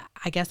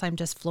 I guess I'm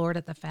just floored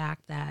at the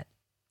fact that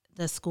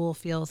the school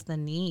feels the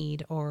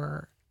need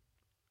or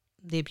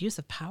the abuse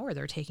of power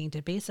they're taking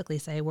to basically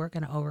say, we're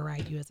going to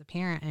override you as a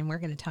parent, and we're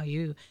going to tell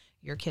you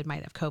your kid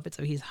might have COVID,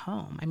 so he's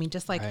home. I mean,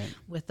 just like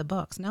with the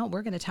books, no,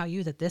 we're going to tell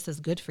you that this is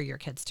good for your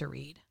kids to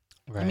read.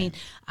 Right. I mean,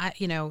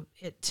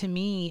 to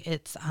me,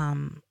 it's,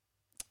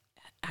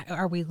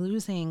 are we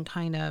losing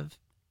kind of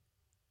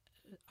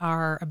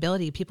our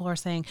ability? People are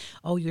saying,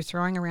 oh, you're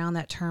throwing around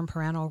that term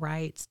parental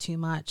rights too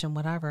much and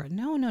whatever.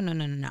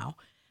 No.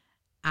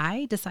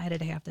 I decided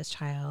to have this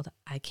child.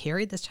 I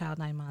carried this child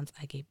 9 months.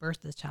 I gave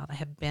birth to this child. I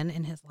have been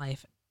in his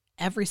life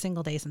every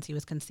single day since he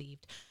was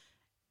conceived.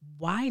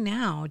 Why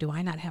now do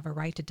I not have a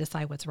right to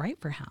decide what's right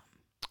for him?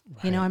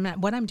 Right.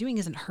 What I'm doing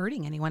isn't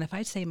hurting anyone. If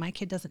I say my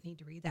kid doesn't need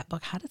to read that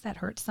book, how does that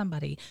hurt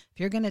somebody? If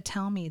you're going to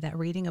tell me that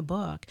reading a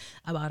book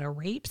about a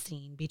rape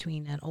scene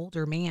between an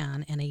older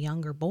man and a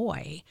younger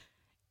boy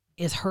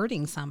is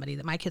hurting somebody,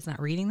 that my kid's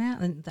not reading that,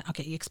 then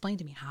okay, explain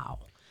to me how.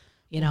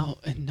 Well,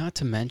 and not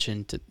to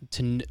mention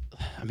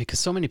because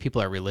so many people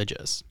are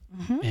religious,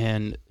 mm-hmm.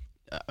 and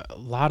a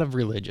lot of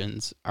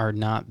religions are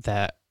not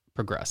that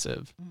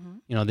progressive.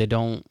 Mm-hmm. They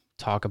don't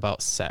talk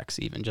about sex,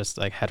 even just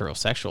like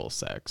heterosexual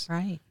sex,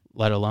 right?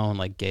 Let alone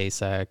like gay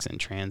sex and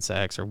trans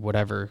sex or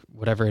whatever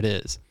it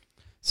is.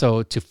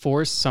 So to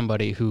force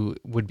somebody who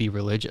would be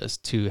religious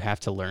to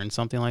have to learn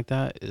something like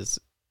that is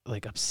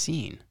like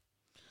obscene.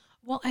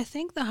 Well, I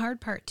think the hard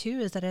part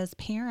too is that as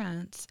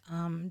parents,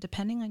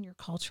 depending on your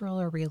cultural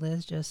or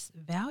religious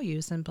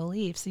values and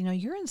beliefs,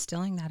 you're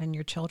instilling that in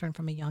your children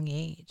from a young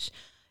age,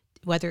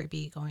 whether it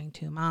be going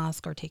to a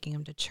mosque or taking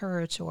them to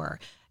church or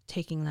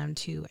taking them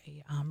to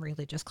a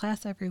religious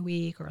class every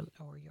week or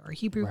your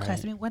Hebrew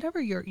class. I mean,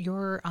 whatever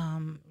your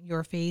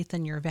faith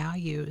and your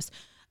values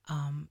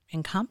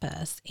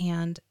encompass.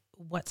 And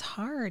what's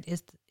hard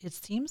is it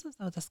seems as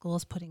though the school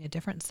is putting a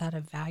different set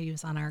of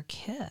values on our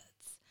kids,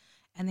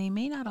 and they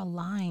may not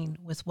align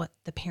with what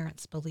the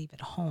parents believe at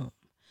home.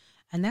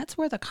 And that's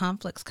where the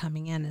conflict's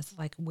coming in, is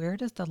like, where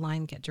does the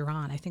line get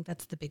drawn? I think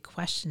that's the big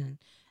question.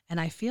 And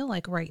I feel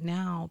like right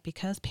now,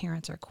 because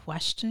parents are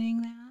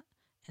questioning that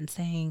and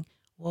saying,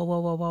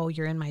 whoa,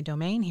 you're in my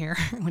domain here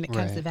when it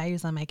comes to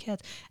values on my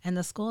kids. And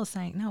the school is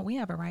saying, no, we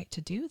have a right to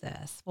do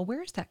this. Well,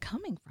 where is that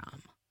coming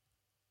from?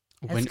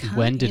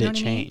 When did it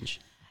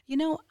change?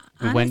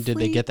 Honestly, when did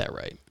they get that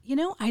right?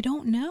 I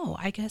don't know.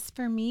 I guess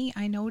for me,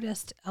 I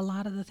noticed a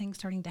lot of the things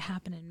starting to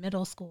happen in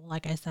middle school,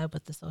 like I said,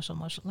 with the social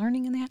emotional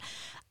learning and that.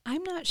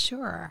 I'm not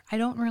sure. I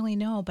don't really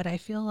know, but I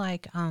feel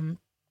like,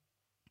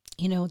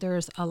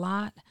 there's a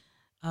lot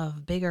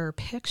of bigger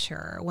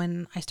picture.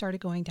 When I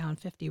started going down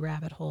 50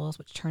 rabbit holes,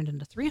 which turned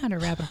into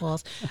 300 rabbit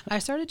holes, I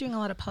started doing a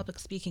lot of public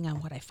speaking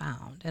on what I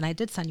found. And I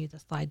did send you the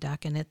slide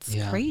deck, and it's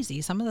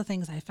crazy. Some of the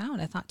things I found,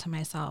 I thought to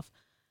myself,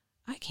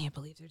 I can't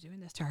believe they're doing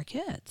this to our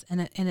kids.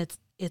 And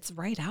it's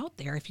right out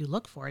there if you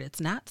look for it. It's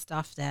not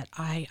stuff that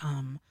I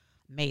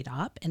made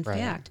up. In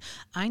fact,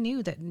 I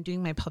knew that in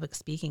doing my public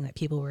speaking that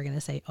people were going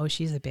to say, oh,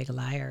 she's a big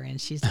liar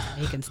and she's just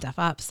making stuff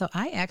up. So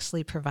I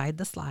actually provide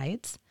the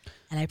slides,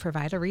 and I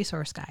provide a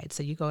resource guide.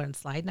 So you go on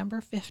slide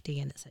number 50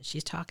 and it says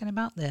she's talking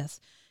about this.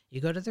 You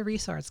go to the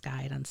resource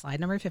guide on slide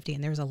number 50,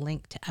 and there's a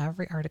link to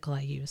every article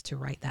I use to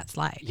write that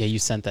slide. Yeah, you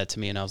sent that to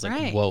me, and I was like,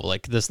 Right. whoa,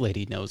 like this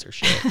lady knows her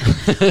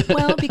shit.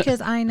 Well,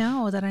 because I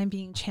know that I'm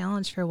being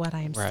challenged for what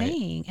I'm Right.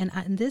 saying.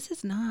 And this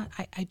is not,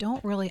 I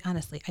don't really,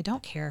 honestly, I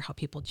don't care how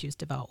people choose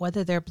to vote,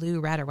 whether they're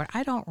blue, red, or what.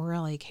 I don't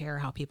really care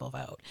how people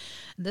vote.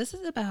 This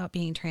is about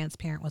being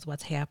transparent with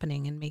what's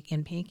happening and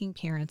making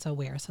parents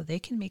aware so they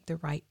can make the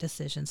right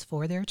decisions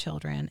for their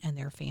children and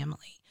their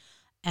family.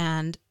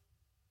 And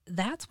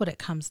that's what it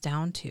comes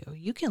down to.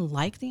 You can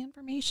like the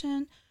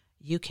information.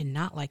 You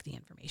cannot like the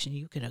information.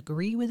 You could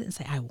agree with it and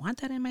say, I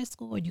want that in my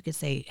school. Or you could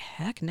say,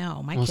 heck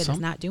no, my kid is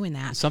not doing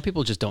that. Some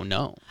people just don't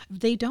know.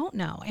 They don't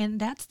know. And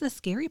that's the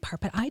scary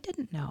part. But I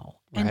didn't know.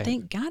 And Right.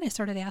 thank God I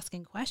started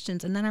asking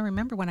questions. And then I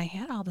remember when I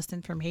had all this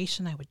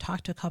information, I would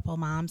talk to a couple of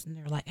moms and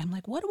I'm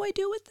like, what do I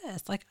do with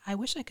this? Like, I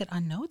wish I could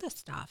unknow this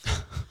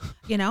stuff,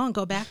 and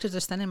go back to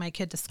just sending my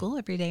kid to school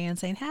every day and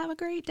saying, have a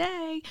great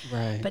day.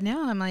 Right. But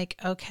now I'm like,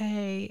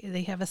 okay,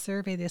 they have a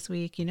survey this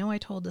week. I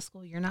told the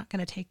school, you're not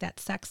going to take that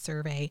sex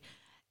survey.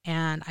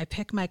 And I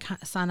pick my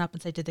son up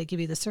and say, did they give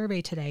you the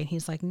survey today? And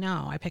he's like,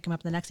 no. I pick him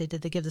up the next day.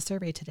 Did they give the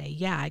survey today?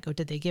 Yeah. I go,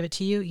 did they give it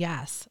to you?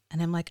 Yes.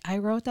 And I'm like, I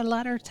wrote the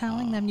letter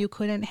telling them you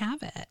couldn't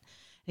have it. And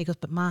he goes,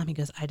 but Mom,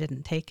 I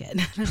didn't take it.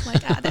 And I'm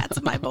like,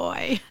 that's my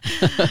boy.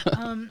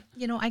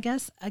 I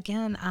guess,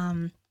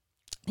 again,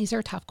 these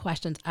are tough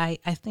questions. I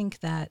think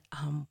that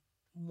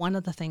one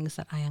of the things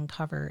that I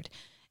uncovered,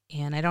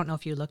 and I don't know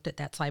if you looked at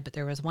that slide, but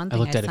there was one thing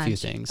I looked at a few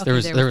things. There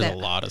was a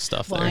lot of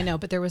stuff there. Well, I know,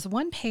 but there was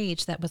one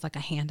page that was like a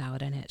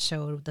handout, and it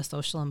showed the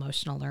social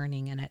emotional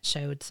learning, and it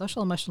showed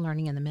social emotional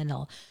learning in the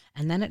middle,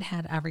 and then it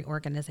had every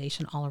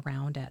organization all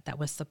around it that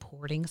was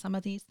supporting some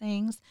of these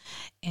things.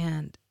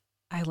 And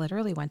I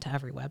literally went to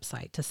every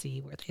website to see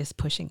where is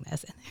pushing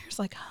this, and there's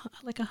like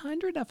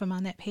 100 of them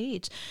on that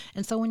page.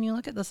 And so when you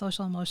look at the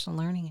social emotional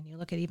learning, and you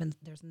look at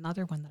there's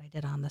another one that I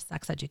did on the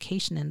sex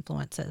education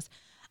influences.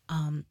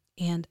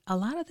 And a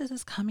lot of this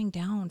is coming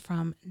down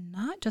from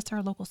not just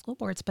our local school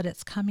boards, but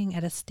it's coming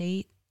at a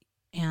state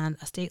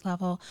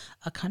level,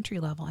 a country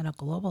level, and a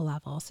global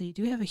level. So you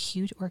do have a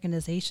huge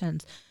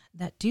organizations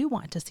that do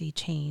want to see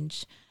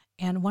change.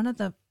 And one of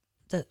the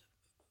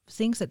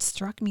things that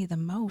struck me the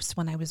most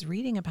when I was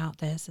reading about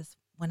this is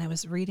when I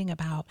was reading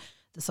about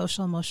the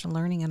social emotional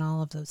learning and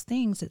all of those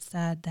things, it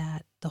said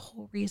that the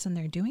whole reason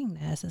they're doing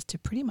this is to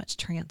pretty much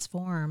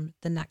transform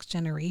the next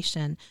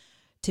generation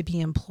to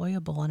be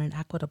employable in an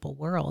equitable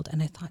world.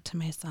 And I thought to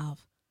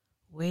myself,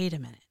 wait a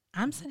minute,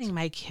 I'm sending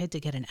my kid to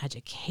get an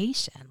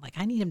education. Like,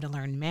 I need him to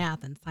learn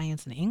math and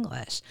science and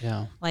English.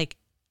 Yeah. Like,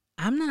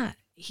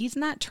 he's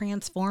not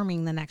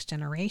transforming the next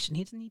generation.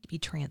 He doesn't need to be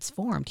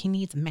transformed. He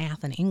needs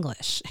math and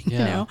English,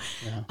 Yeah.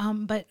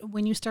 But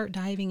when you start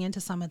diving into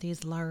some of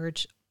these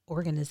large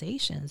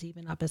organizations,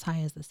 even up as high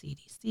as the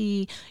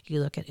CDC,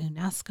 you look at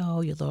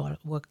UNESCO, you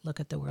look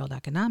at the World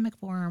Economic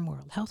Forum,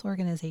 World Health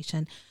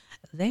Organization,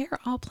 they're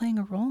all playing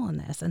a role in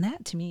this. And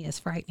that to me is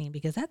frightening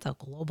because that's a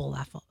global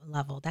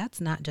level.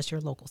 That's not just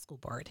your local school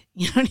board.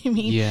 You know what I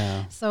mean?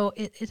 Yeah. So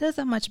it is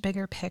a much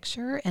bigger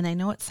picture. And I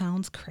know it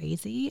sounds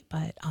crazy,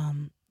 but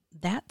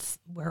that's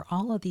where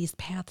all of these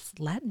paths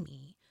led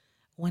me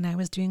when I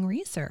was doing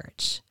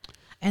research.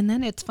 And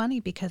then it's funny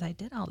because I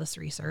did all this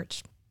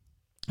research,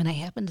 and I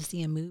happened to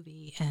see a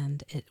movie,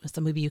 and it was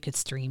a movie you could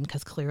stream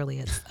because clearly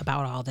it's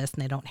about all this,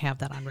 and they don't have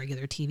that on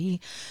regular TV.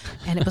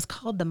 And it was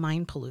called The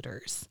Mind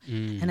Polluters.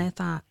 And I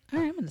thought, all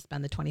right, I'm going to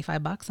spend the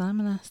 $25 and I'm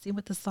going to see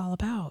what this is all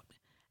about.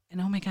 And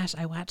oh my gosh,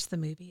 I watched the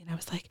movie and I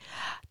was like,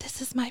 this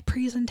is my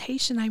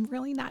presentation. I'm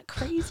really not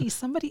crazy.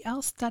 Somebody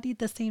else studied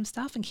the same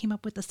stuff and came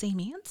up with the same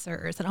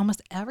answers. And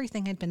almost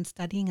everything I'd been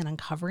studying and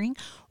uncovering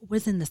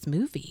was in this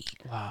movie.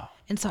 Wow.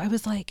 And so I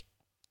was like,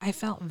 I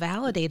felt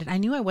validated. I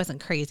knew I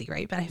wasn't crazy,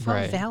 right? But I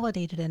felt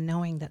validated in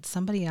knowing that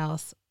somebody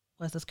else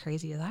was as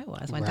crazy as I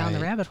was, went down the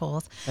rabbit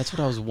holes. That's what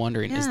I was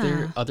wondering. Yeah. Is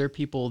there other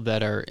people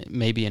that are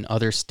maybe in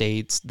other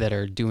states that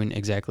are doing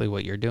exactly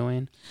what you're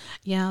doing?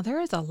 Yeah, there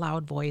is a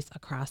loud voice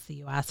across the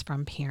U.S.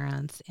 from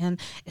parents. And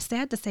it's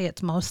sad to say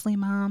it's mostly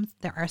moms.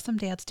 There are some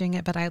dads doing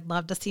it, but I'd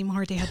love to see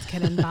more dads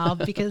get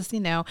involved because,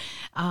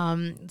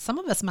 some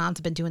of us moms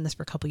have been doing this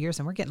for a couple of years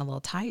and we're getting a little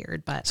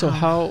tired. But so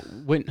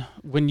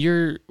when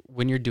you're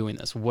doing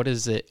this, what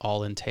does it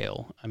all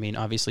entail? I mean,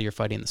 obviously you're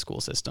fighting the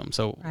school system.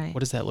 So what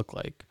does that look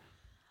like?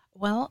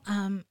 Well,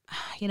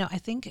 I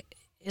think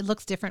it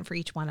looks different for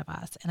each one of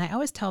us. And I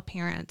always tell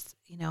parents,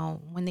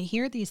 when they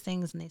hear these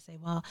things and they say,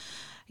 well,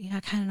 I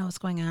kind of know what's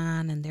going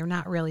on, and they're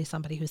not really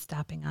somebody who's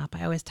stepping up.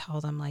 I always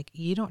tell them, like,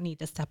 you don't need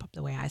to step up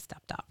the way I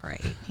stepped up,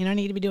 right? You don't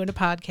need to be doing a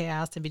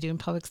podcast and be doing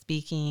public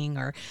speaking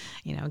or,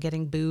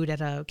 getting booed at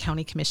a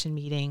county commission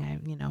meeting.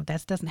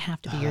 That doesn't have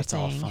to be your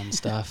thing. That's all fun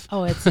stuff.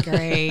 Oh, it's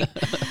great.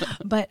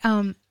 But,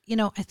 I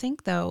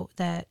think though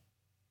that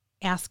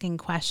asking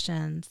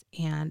questions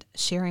and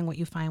sharing what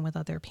you find with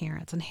other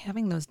parents and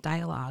having those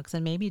dialogues,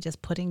 and maybe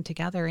just putting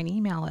together an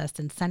email list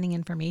and sending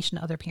information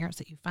to other parents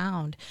that you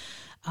found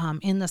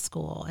in the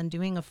school, and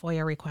doing a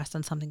FOIA request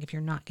on something if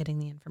you're not getting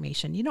the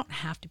information. You don't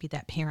have to be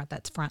that parent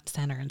that's front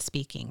center and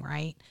speaking,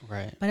 right?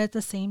 Right. But at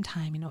the same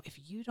time, if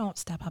you don't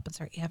step up and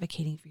start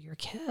advocating for your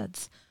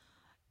kids,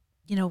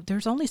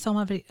 there's only so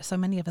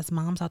many of us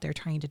moms out there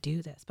trying to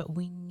do this, but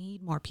we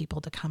need more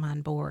people to come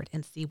on board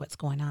and see what's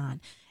going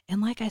on. And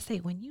like I say,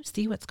 when you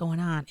see what's going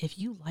on, if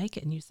you like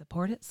it and you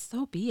support it,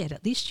 so be it.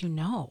 At least you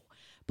know.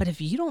 But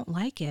if you don't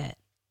like it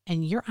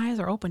and your eyes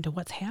are open to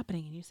what's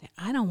happening and you say,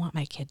 I don't want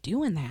my kid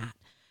doing that,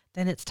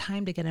 then it's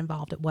time to get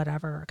involved at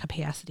whatever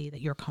capacity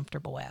that you're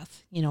comfortable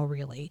with,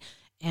 really.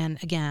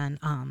 And again,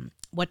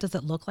 what does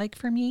it look like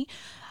for me?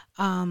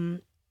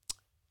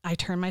 I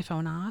turn my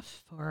phone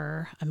off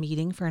for a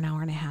meeting for an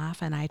hour and a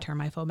half, and I turn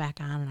my phone back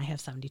on, and I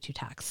have 72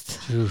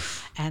 texts.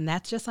 Oof. And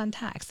that's just on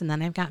text. And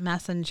then I've got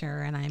Messenger,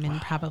 and I'm in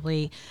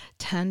probably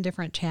 10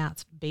 different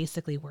chats,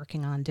 basically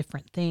working on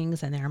different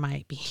things. And there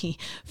might be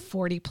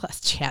 40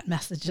 plus chat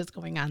messages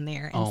going on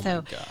there. And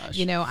my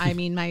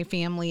gosh. my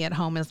family at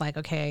home is like,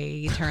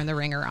 okay, turn the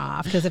ringer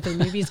off. Because if a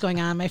movie's going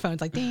on, my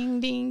phone's like ding,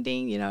 ding,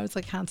 ding, it's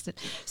like constant.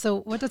 So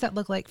what does that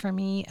look like for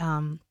me?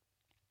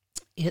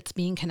 It's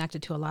being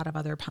connected to a lot of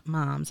other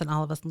moms and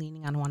all of us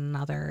leaning on one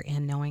another,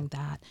 and knowing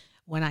that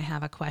when I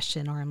have a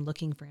question or I'm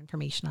looking for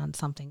information on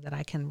something, that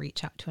I can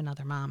reach out to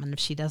another mom. And if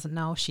she doesn't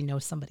know, she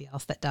knows somebody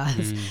else that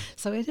does.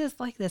 So it is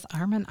like this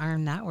arm in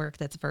arm network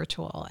that's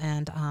virtual.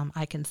 And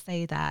I can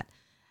say that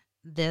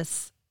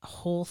this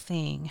whole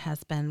thing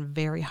has been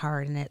very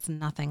hard, and it's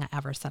nothing I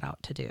ever set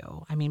out to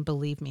do. I mean,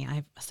 believe me,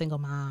 I'm a single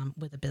mom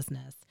with a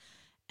business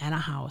and a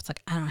house.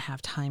 Like, I don't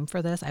have time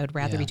for this. I would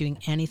rather be doing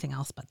anything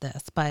else but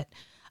this. But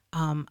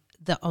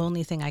the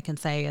only thing I can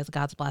say is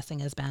God's blessing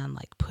has been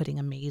like putting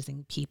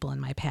amazing people in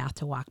my path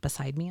to walk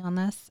beside me on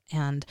this,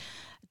 and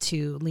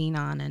to lean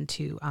on, and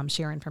to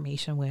share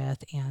information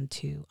with, and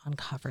to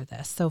uncover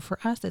this. So for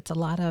us, it's a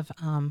lot of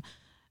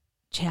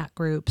chat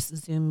groups,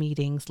 Zoom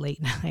meetings,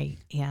 late night,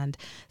 and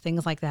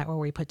things like that, where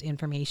we put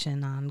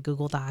information on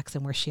Google Docs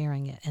and we're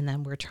sharing it. And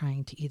then we're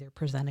trying to either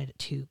present it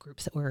to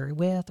groups that we're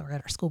with, or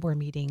at our school board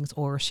meetings,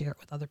 or share it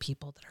with other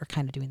people that are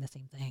kind of doing the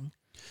same thing.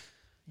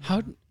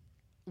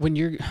 When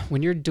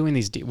you're doing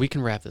these, we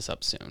can wrap this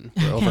up soon.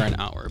 We're over an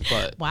hour,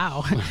 but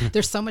wow,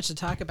 there's so much to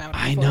talk about.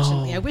 I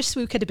Unfortunately, know. I wish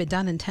we could have been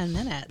done in 10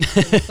 minutes.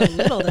 There's so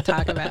little to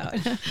talk about.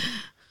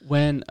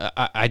 When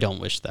I don't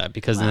wish that,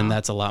 because then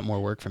that's a lot more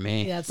work for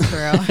me. Yeah, that's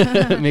true.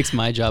 It makes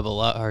my job a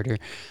lot harder.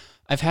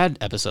 I've had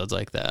episodes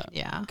like that.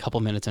 Yeah. A couple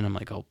minutes in, I'm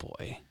like, oh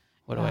boy,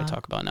 what do I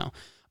talk about now?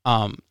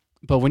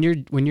 But when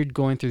you're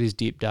going through these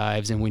deep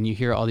dives, and when you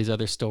hear all these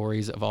other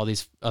stories of all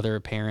these other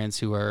parents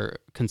who are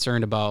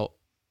concerned about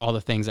all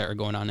the things that are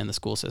going on in the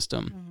school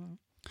system,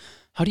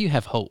 how do you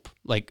have hope?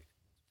 Like,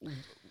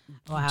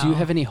 do you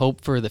have any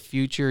hope for the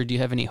future? Do you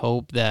have any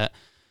hope that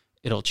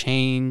it'll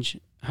change?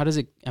 How does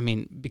it,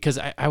 because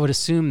I would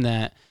assume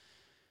that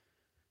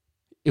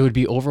it would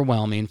be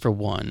overwhelming, for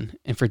one,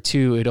 and for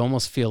two, it'd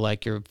almost feel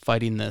like you're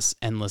fighting this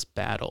endless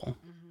battle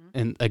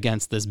and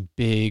against this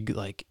big,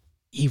 like,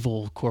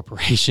 evil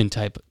corporation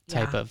type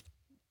of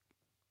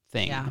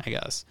thing, I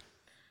guess.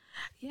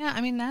 Yeah,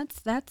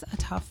 that's a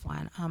tough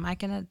one. I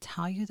can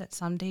tell you that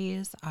some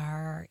days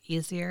are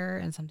easier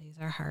and some days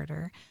are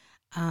harder.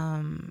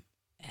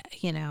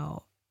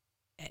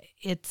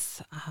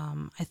 It's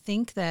I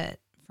think that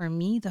for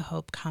me, the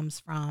hope comes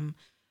from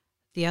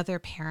the other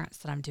parents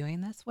that I'm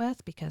doing this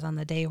with, because on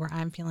the day where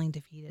I'm feeling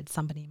defeated,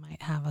 somebody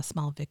might have a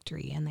small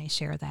victory and they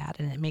share that,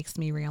 and it makes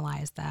me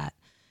realize that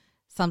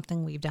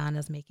something we've done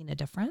is making a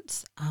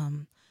difference.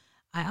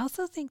 I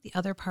also think the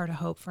other part of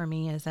hope for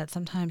me is that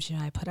sometimes,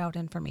 I put out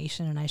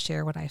information and I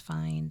share what I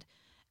find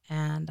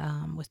and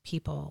with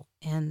people,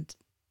 and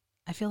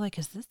I feel like,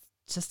 is this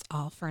just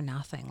all for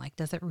nothing? Like,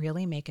 does it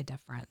really make a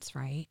difference,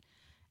 right?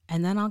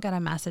 And then I'll get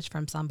a message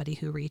from somebody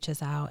who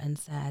reaches out and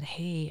said,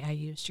 hey, I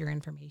used your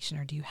information,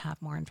 or do you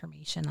have more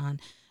information on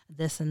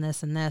this and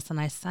this and this? And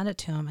I sent it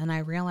to them, and I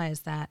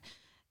realized that,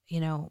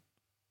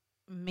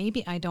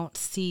 maybe I don't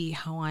see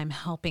how I'm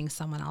helping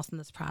someone else in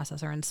this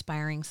process, or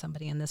inspiring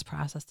somebody in this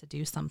process to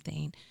do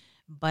something,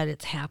 but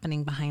it's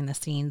happening behind the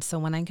scenes. So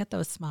when I get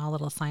those small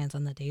little signs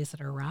on the days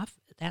that are rough,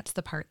 that's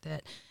the part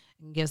that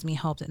gives me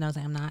hope, that knows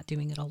I'm not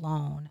doing it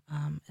alone.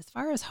 As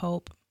far as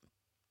hope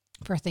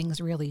for things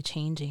really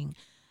changing,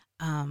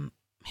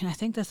 I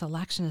think this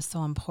election is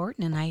so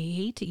important, and I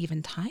hate to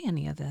even tie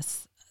any of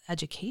this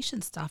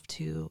education stuff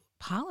to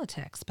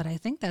politics, but I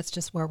think that's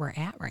just where we're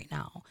at right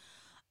now.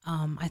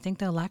 I think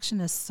the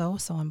election is so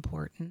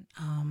important.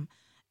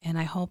 And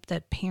I hope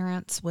that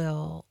parents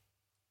will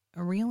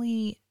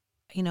really,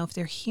 if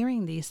they're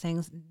hearing these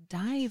things,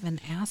 dive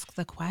and ask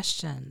the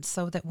questions,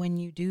 so that when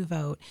you do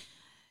vote,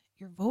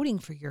 you're voting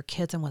for your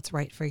kids and what's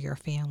right for your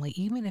family,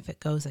 even if it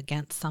goes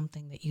against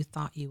something that you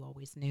thought you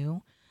always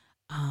knew.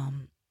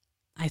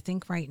 I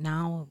think right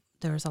now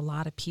there's a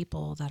lot of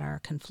people that are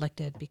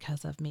conflicted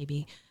because of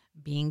maybe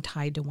being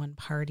tied to one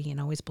party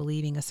and always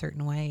believing a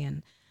certain way.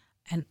 And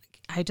and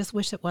I just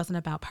wish it wasn't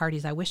about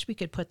parties. I wish we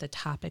could put the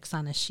topics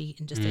on a sheet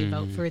and just say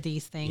vote for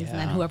these things, and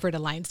then whoever it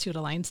aligns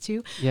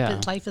to. Yeah.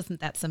 But life isn't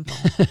that simple.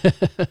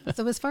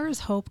 So as far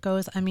as hope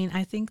goes, I mean,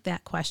 I think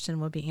that question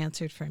will be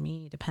answered for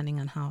me depending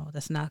on how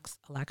this next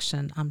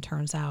election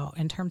turns out.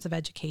 In terms of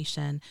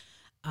education,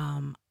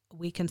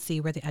 we can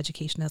see where the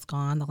education has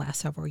gone the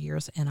last several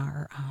years in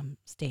our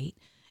state,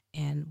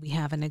 and we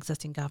have an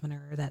existing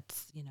governor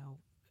that's, you know,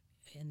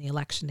 in the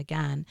election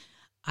again.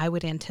 I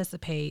would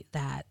anticipate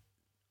that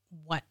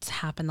what's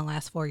happened the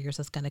last 4 years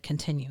is going to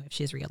continue if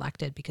she's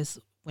reelected, because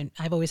when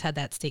I've always had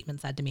that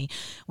statement said to me,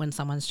 when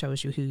someone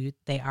shows you who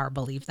they are,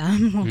 believe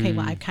them. Okay,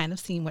 well, I've kind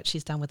of seen what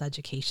she's done with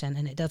education,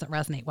 and it doesn't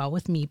resonate well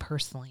with me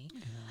personally.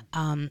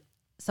 Yeah.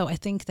 So I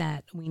think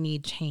that we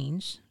need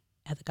change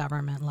at the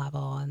government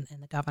level and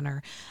the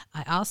governor.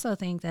 I also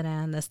think that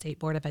in the State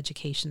Board of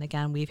Education,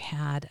 again, we've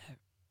had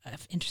an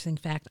interesting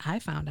fact I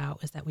found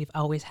out is that we've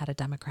always had a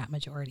Democrat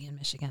majority in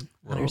Michigan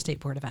on our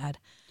State Board of Ed.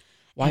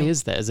 Why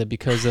is that? Is it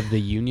because of the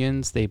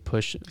unions? They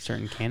push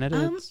certain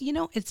candidates? You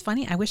know, it's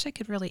funny. I wish I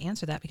could really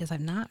answer that because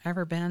I've not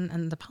ever been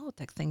in the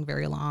politics thing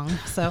very long.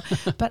 So,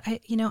 but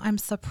I'm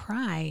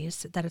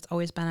surprised that it's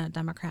always been a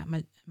Democrat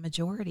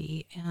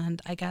majority.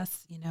 And I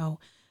guess,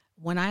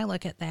 when I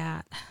look at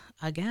that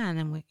again,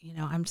 and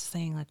I'm just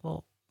saying like,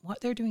 well, what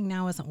they're doing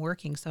now isn't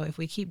working. So if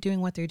we keep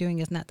doing what they're doing,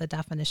 isn't that the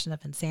definition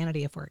of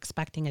insanity if we're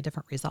expecting a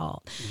different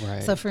result?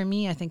 Right. So for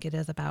me, I think it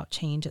is about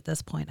change at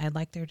this point. I'd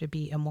like there to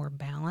be a more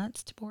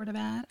balanced Board of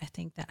Ed. I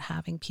think that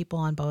having people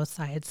on both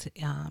sides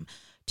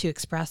to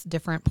express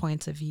different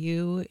points of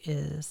view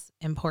is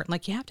important.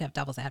 Like, you have to have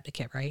devil's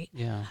advocate, right?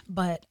 Yeah.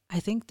 But I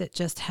think that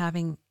just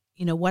having,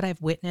 what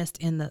I've witnessed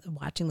in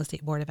watching the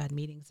State Board of Ed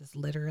meetings is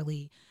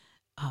literally,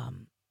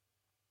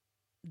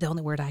 the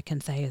only word I can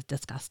say is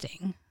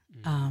disgusting.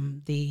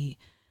 The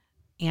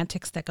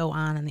antics that go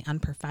on and the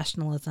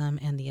unprofessionalism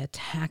and the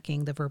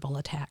the verbal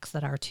attacks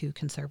that our two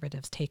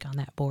conservatives take on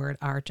that board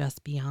are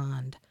just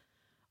beyond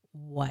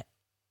what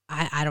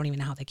I don't even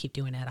know how they keep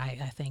doing it.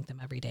 I thank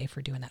them every day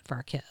for doing that for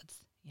our kids,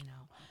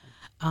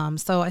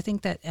 So I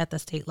think that at the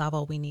state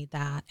level, we need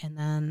that. And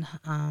then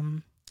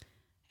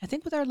I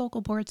think with our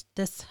local boards,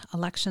 this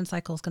election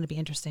cycle is going to be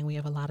interesting. We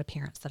have a lot of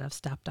parents that have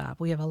stepped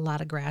up. We have a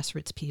lot of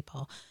grassroots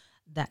people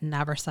that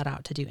never set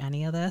out to do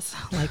any of this,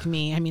 like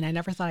me. I mean, I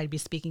never thought I'd be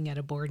speaking at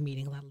a board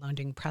meeting, let alone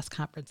doing press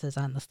conferences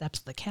on the steps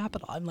of the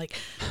Capitol. I'm like,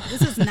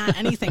 this is not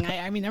anything.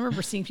 I mean, I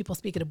remember seeing people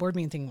speak at a board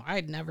meeting thinking, well,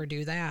 I'd never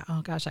do that.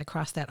 Oh gosh, I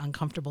crossed that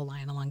uncomfortable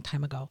line a long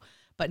time ago.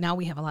 But now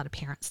we have a lot of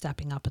parents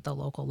stepping up at the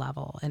local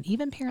level, and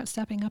even parents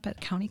stepping up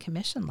at county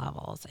commission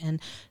levels.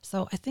 And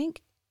so I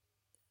think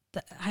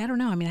I don't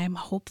know. I mean, I'm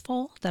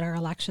hopeful that our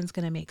election's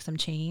going to make some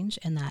change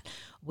and that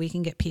we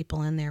can get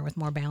people in there with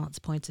more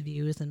balanced points of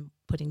views and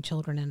putting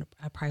children in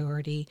a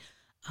priority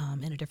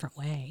in a different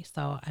way.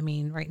 So, I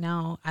mean, right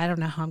now, I don't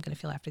know how I'm going to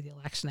feel after the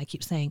election. I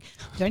keep saying,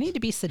 do I need to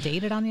be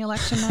sedated on the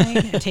election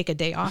night and take a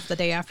day off the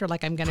day after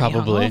like I'm going to be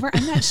hungover?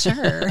 I'm not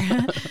sure.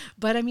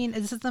 But I mean,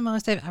 this is the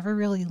most I've ever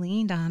really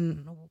leaned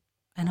on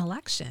an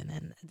election.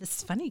 And this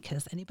is funny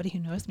because anybody who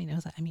knows me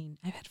knows that. I mean,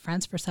 I've had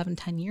friends for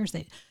 7-10 years.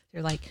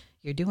 They're like,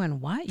 you're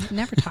doing what? You've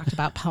never talked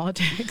about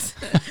politics,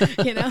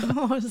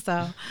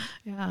 So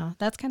yeah,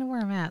 that's kind of where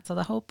I'm at. So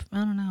the hope, I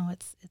don't know,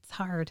 it's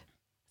hard.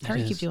 It's hard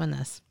to keep doing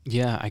this.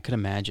 Yeah, I could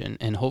imagine.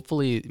 And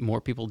hopefully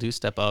more people do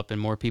step up and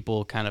more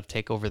people kind of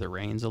take over the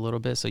reins a little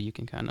bit so you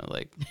can kind of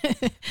like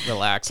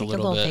relax a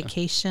little bit.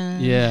 Vacation.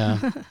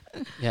 Yeah.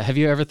 Yeah. Have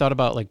you ever thought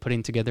about like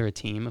putting together a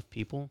team of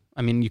people?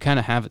 I mean, you kind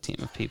of have a team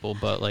of people,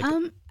 but like...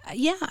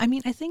 Yeah, I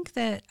mean, I think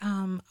that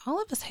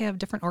all of us have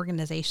different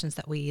organizations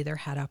that we either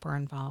head up or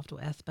involved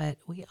with, but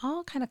we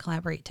all kind of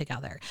collaborate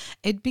together.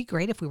 It'd be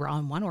great if we were all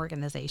in one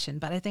organization,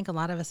 but I think a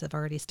lot of us have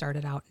already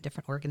started out in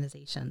different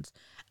organizations.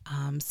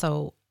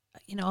 So,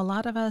 a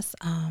lot of us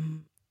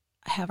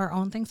have our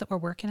own things that we're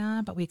working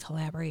on, but we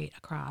collaborate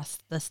across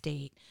the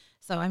state.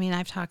 So, I mean,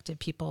 I've talked to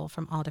people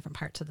from all different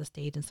parts of the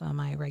state in some of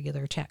my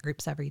regular chat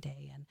groups every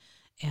day,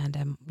 and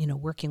I'm,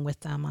 working with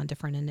them on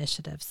different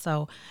initiatives.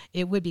 So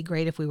it would be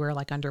great if we were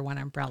like under one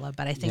umbrella,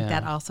 but I think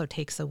that also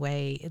takes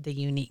away the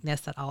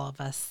uniqueness that all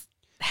of us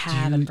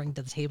have and bring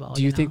to the table.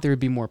 Do you think there would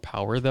be more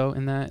power though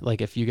in that?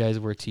 Like if you guys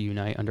were to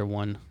unite under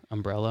one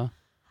umbrella?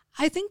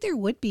 I think there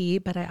would be,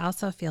 but I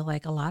also feel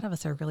like a lot of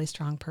us are really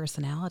strong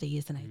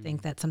personalities. And I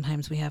think that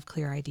sometimes we have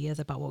clear ideas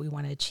about what we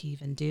want to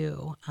achieve and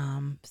do.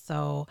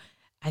 So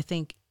I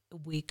think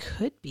we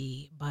could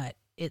be, but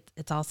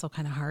it's also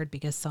kind of hard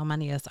because so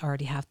many of us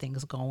already have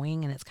things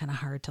going, and it's kind of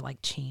hard to like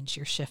change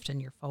your shift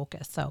and your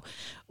focus. So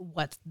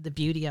what's the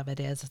beauty of it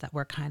is that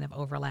we're kind of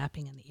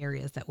overlapping in the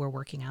areas that we're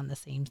working on the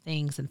same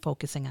things and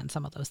focusing on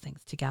some of those things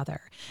together.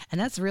 And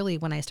that's really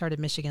when I started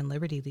Michigan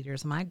Liberty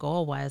Leaders, my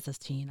goal is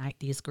to unite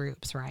these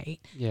groups,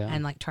 right? Yeah.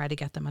 And like try to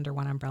get them under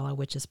one umbrella,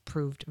 which has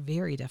proved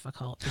very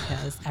difficult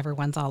because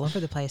everyone's all over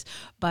the place.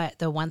 But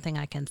the one thing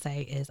I can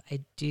say is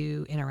I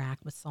do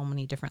interact with so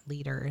many different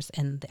leaders,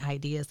 and the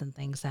ideas and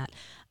things that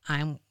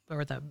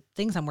the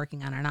things I'm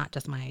working on are not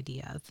just my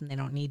ideas, and they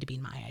don't need to be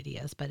my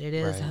ideas, but it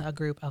is a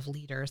group of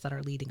leaders that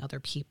are leading other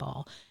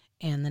people.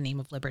 in the name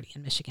of liberty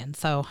in Michigan.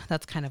 So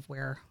that's kind of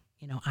where,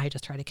 I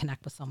just try to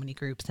connect with so many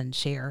groups and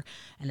share.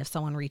 And if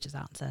someone reaches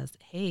out and says,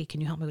 hey, can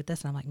you help me with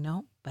this? And I'm like,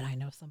 no, but I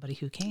know somebody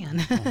who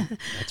can. Oh,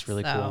 that's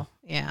really cool.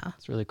 Yeah.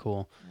 It's really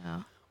cool.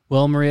 Yeah.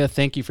 Well, Maria,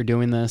 thank you for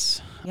doing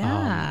this.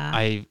 Yeah.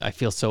 I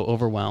feel so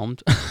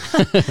overwhelmed.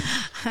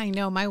 I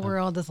know my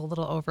world is a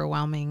little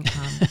overwhelming,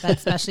 but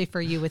especially for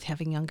you with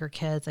having younger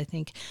kids, I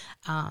think,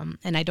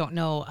 and I don't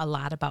know a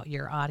lot about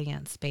your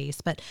audience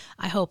base, but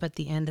I hope at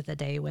the end of the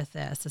day with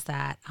this is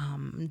that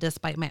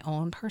despite my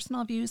own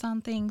personal views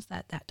on things,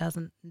 that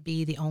doesn't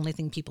be the only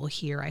thing people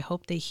hear. I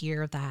hope they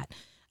hear that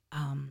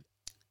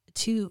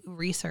to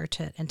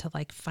research it and to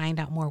find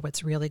out more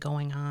what's really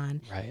going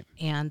on, right?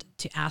 And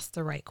to ask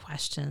the right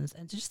questions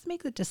and to just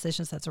make the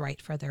decisions that's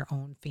right for their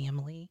own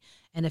family.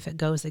 And if it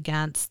goes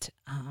against,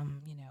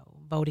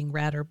 voting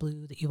red or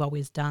blue that you've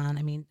always done,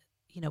 I mean,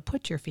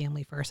 put your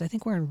family first. I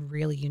think we're in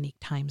really unique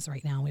times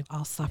right now. We've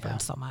all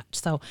suffered so much.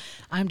 So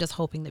I'm just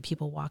hoping that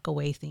people walk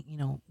away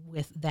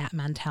with that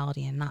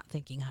mentality and not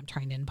thinking I'm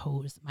trying to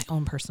impose my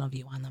own personal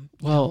view on them.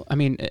 Well, I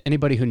mean,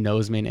 anybody who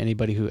knows me and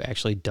anybody who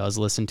actually does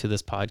listen to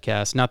this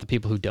podcast, not the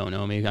people who don't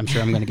know me, I'm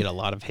sure I'm going to get a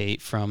lot of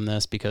hate from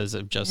this because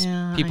of just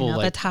people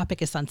the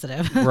topic is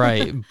sensitive.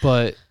 Right.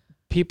 But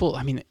people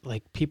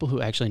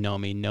who actually know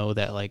me know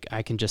that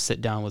I can just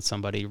sit down with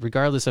somebody,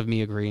 regardless of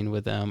me agreeing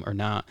with them or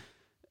not,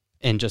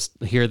 and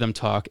just hear them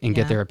talk and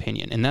get their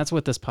opinion. And that's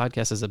what this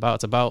podcast is about.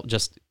 It's about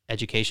just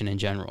education in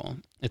general.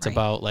 It's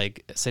about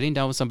sitting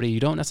down with somebody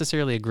you don't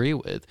necessarily agree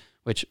with,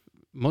 which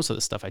most of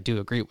the stuff I do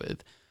agree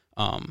with.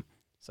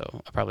 So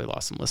I probably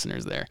lost some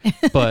listeners there,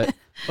 but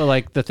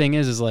the thing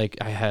is I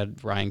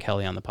had Ryan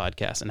Kelly on the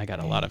podcast and I got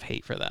a lot of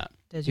hate for that.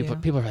 Did you?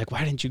 People are like,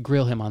 why didn't you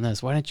grill him on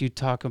this? Why didn't you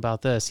talk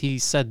about this? He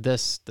said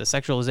this, the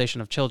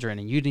sexualization of children,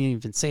 and you didn't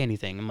even say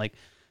anything. I'm like,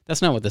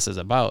 that's not what this is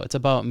about. It's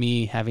about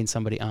me having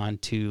somebody on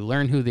to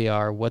learn who they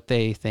are, what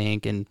they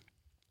think. And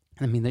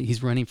I mean, that he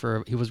was running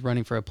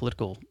for a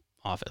political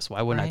office.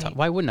 Why wouldn't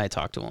I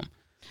talk to him?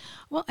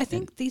 Well, I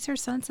think these are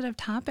sensitive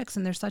topics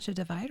and there's such a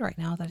divide right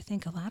now that I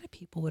think a lot of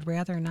people would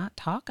rather not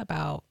talk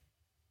about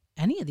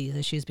any of these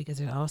issues because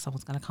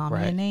someone's going to call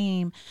me a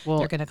name. Well,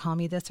 they're going to call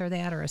me this or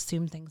that or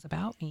assume things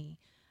about me.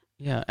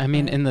 Yeah. I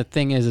mean, and the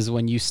thing is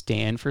when you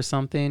stand for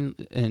something,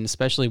 and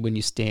especially when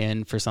you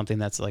stand for something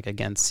that's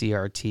against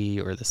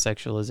CRT or the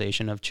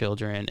sexualization of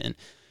children, and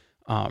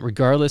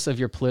regardless of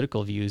your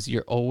political views,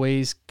 you're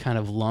always kind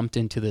of lumped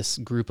into this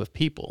group of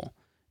people.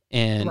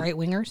 And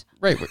right-wingers?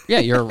 Right. Yeah,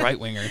 you're a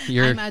right-winger.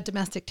 I'm a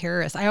domestic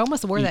terrorist. I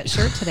almost wore that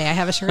shirt today. I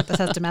have a shirt that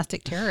says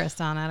domestic terrorist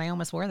on it. I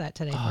almost wore that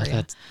today for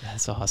you.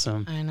 That's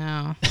awesome. I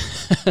know.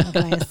 What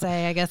can I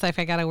say? I guess if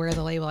I got to wear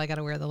the label, I got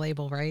to wear the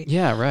label, right?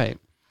 Yeah, right.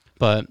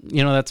 But,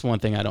 that's one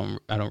thing I don't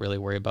really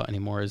worry about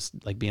anymore is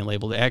being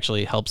labeled. It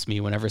actually helps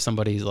me whenever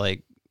somebody's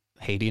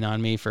hating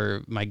on me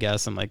for my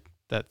guess. I'm like,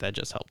 that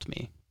just helped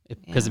me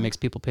because it makes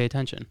people pay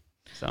attention.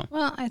 So,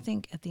 well, I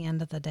think at the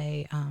end of the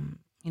day,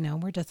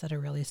 we're just at a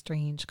really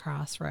strange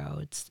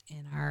crossroads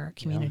in our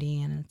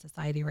community and in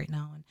society right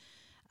now.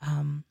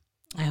 And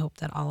I hope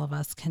that all of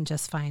us can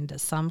just find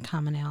some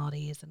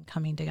commonalities and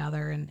coming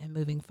together and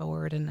moving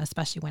forward. And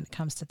especially when it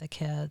comes to the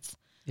kids,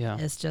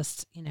 is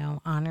just,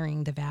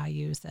 honoring the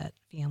values that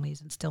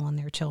families instill in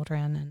their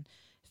children and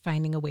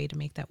finding a way to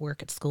make that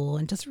work at school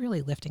and just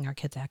really lifting our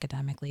kids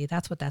academically.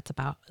 That's what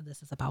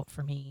this is about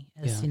for me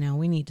is,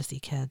 we need to see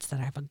kids that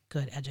have a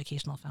good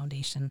educational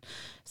foundation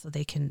so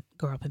they can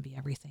grow up and be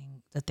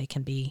everything that they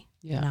can be.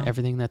 Yeah.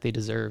 Everything that they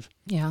deserve.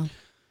 Yeah.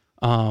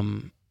 I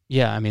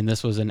mean,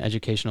 this was an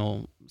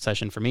educational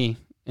session for me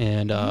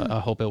and I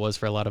hope it was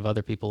for a lot of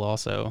other people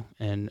also.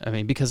 And I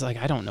mean, because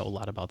I don't know a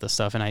lot about this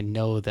stuff and I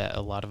know that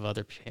a lot of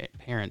other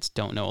parents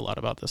don't know a lot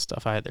about this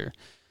stuff either.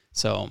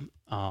 So,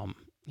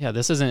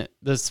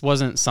 this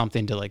wasn't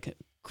something to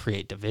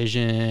create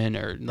division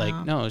or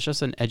no, it's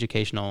just an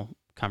educational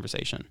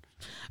conversation.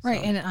 Right.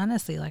 So. And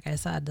honestly, like I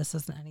said, this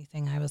isn't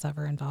anything I was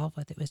ever involved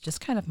with. It was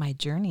just kind of my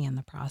journey in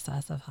the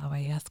process of how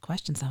I asked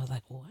questions. I was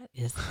like, what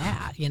is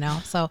that?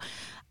 So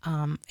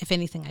if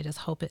anything, I just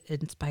hope it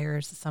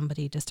inspires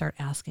somebody to start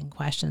asking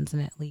questions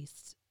and at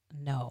least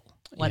know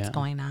what's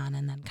going on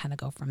and then kind of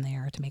go from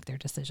there to make their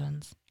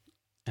decisions.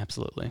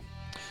 Absolutely.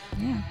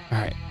 Yeah. All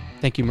right.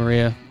 Thank you,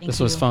 Maria. This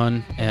was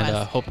fun and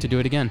hope to do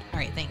it again. All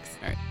right. Thanks.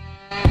 All right.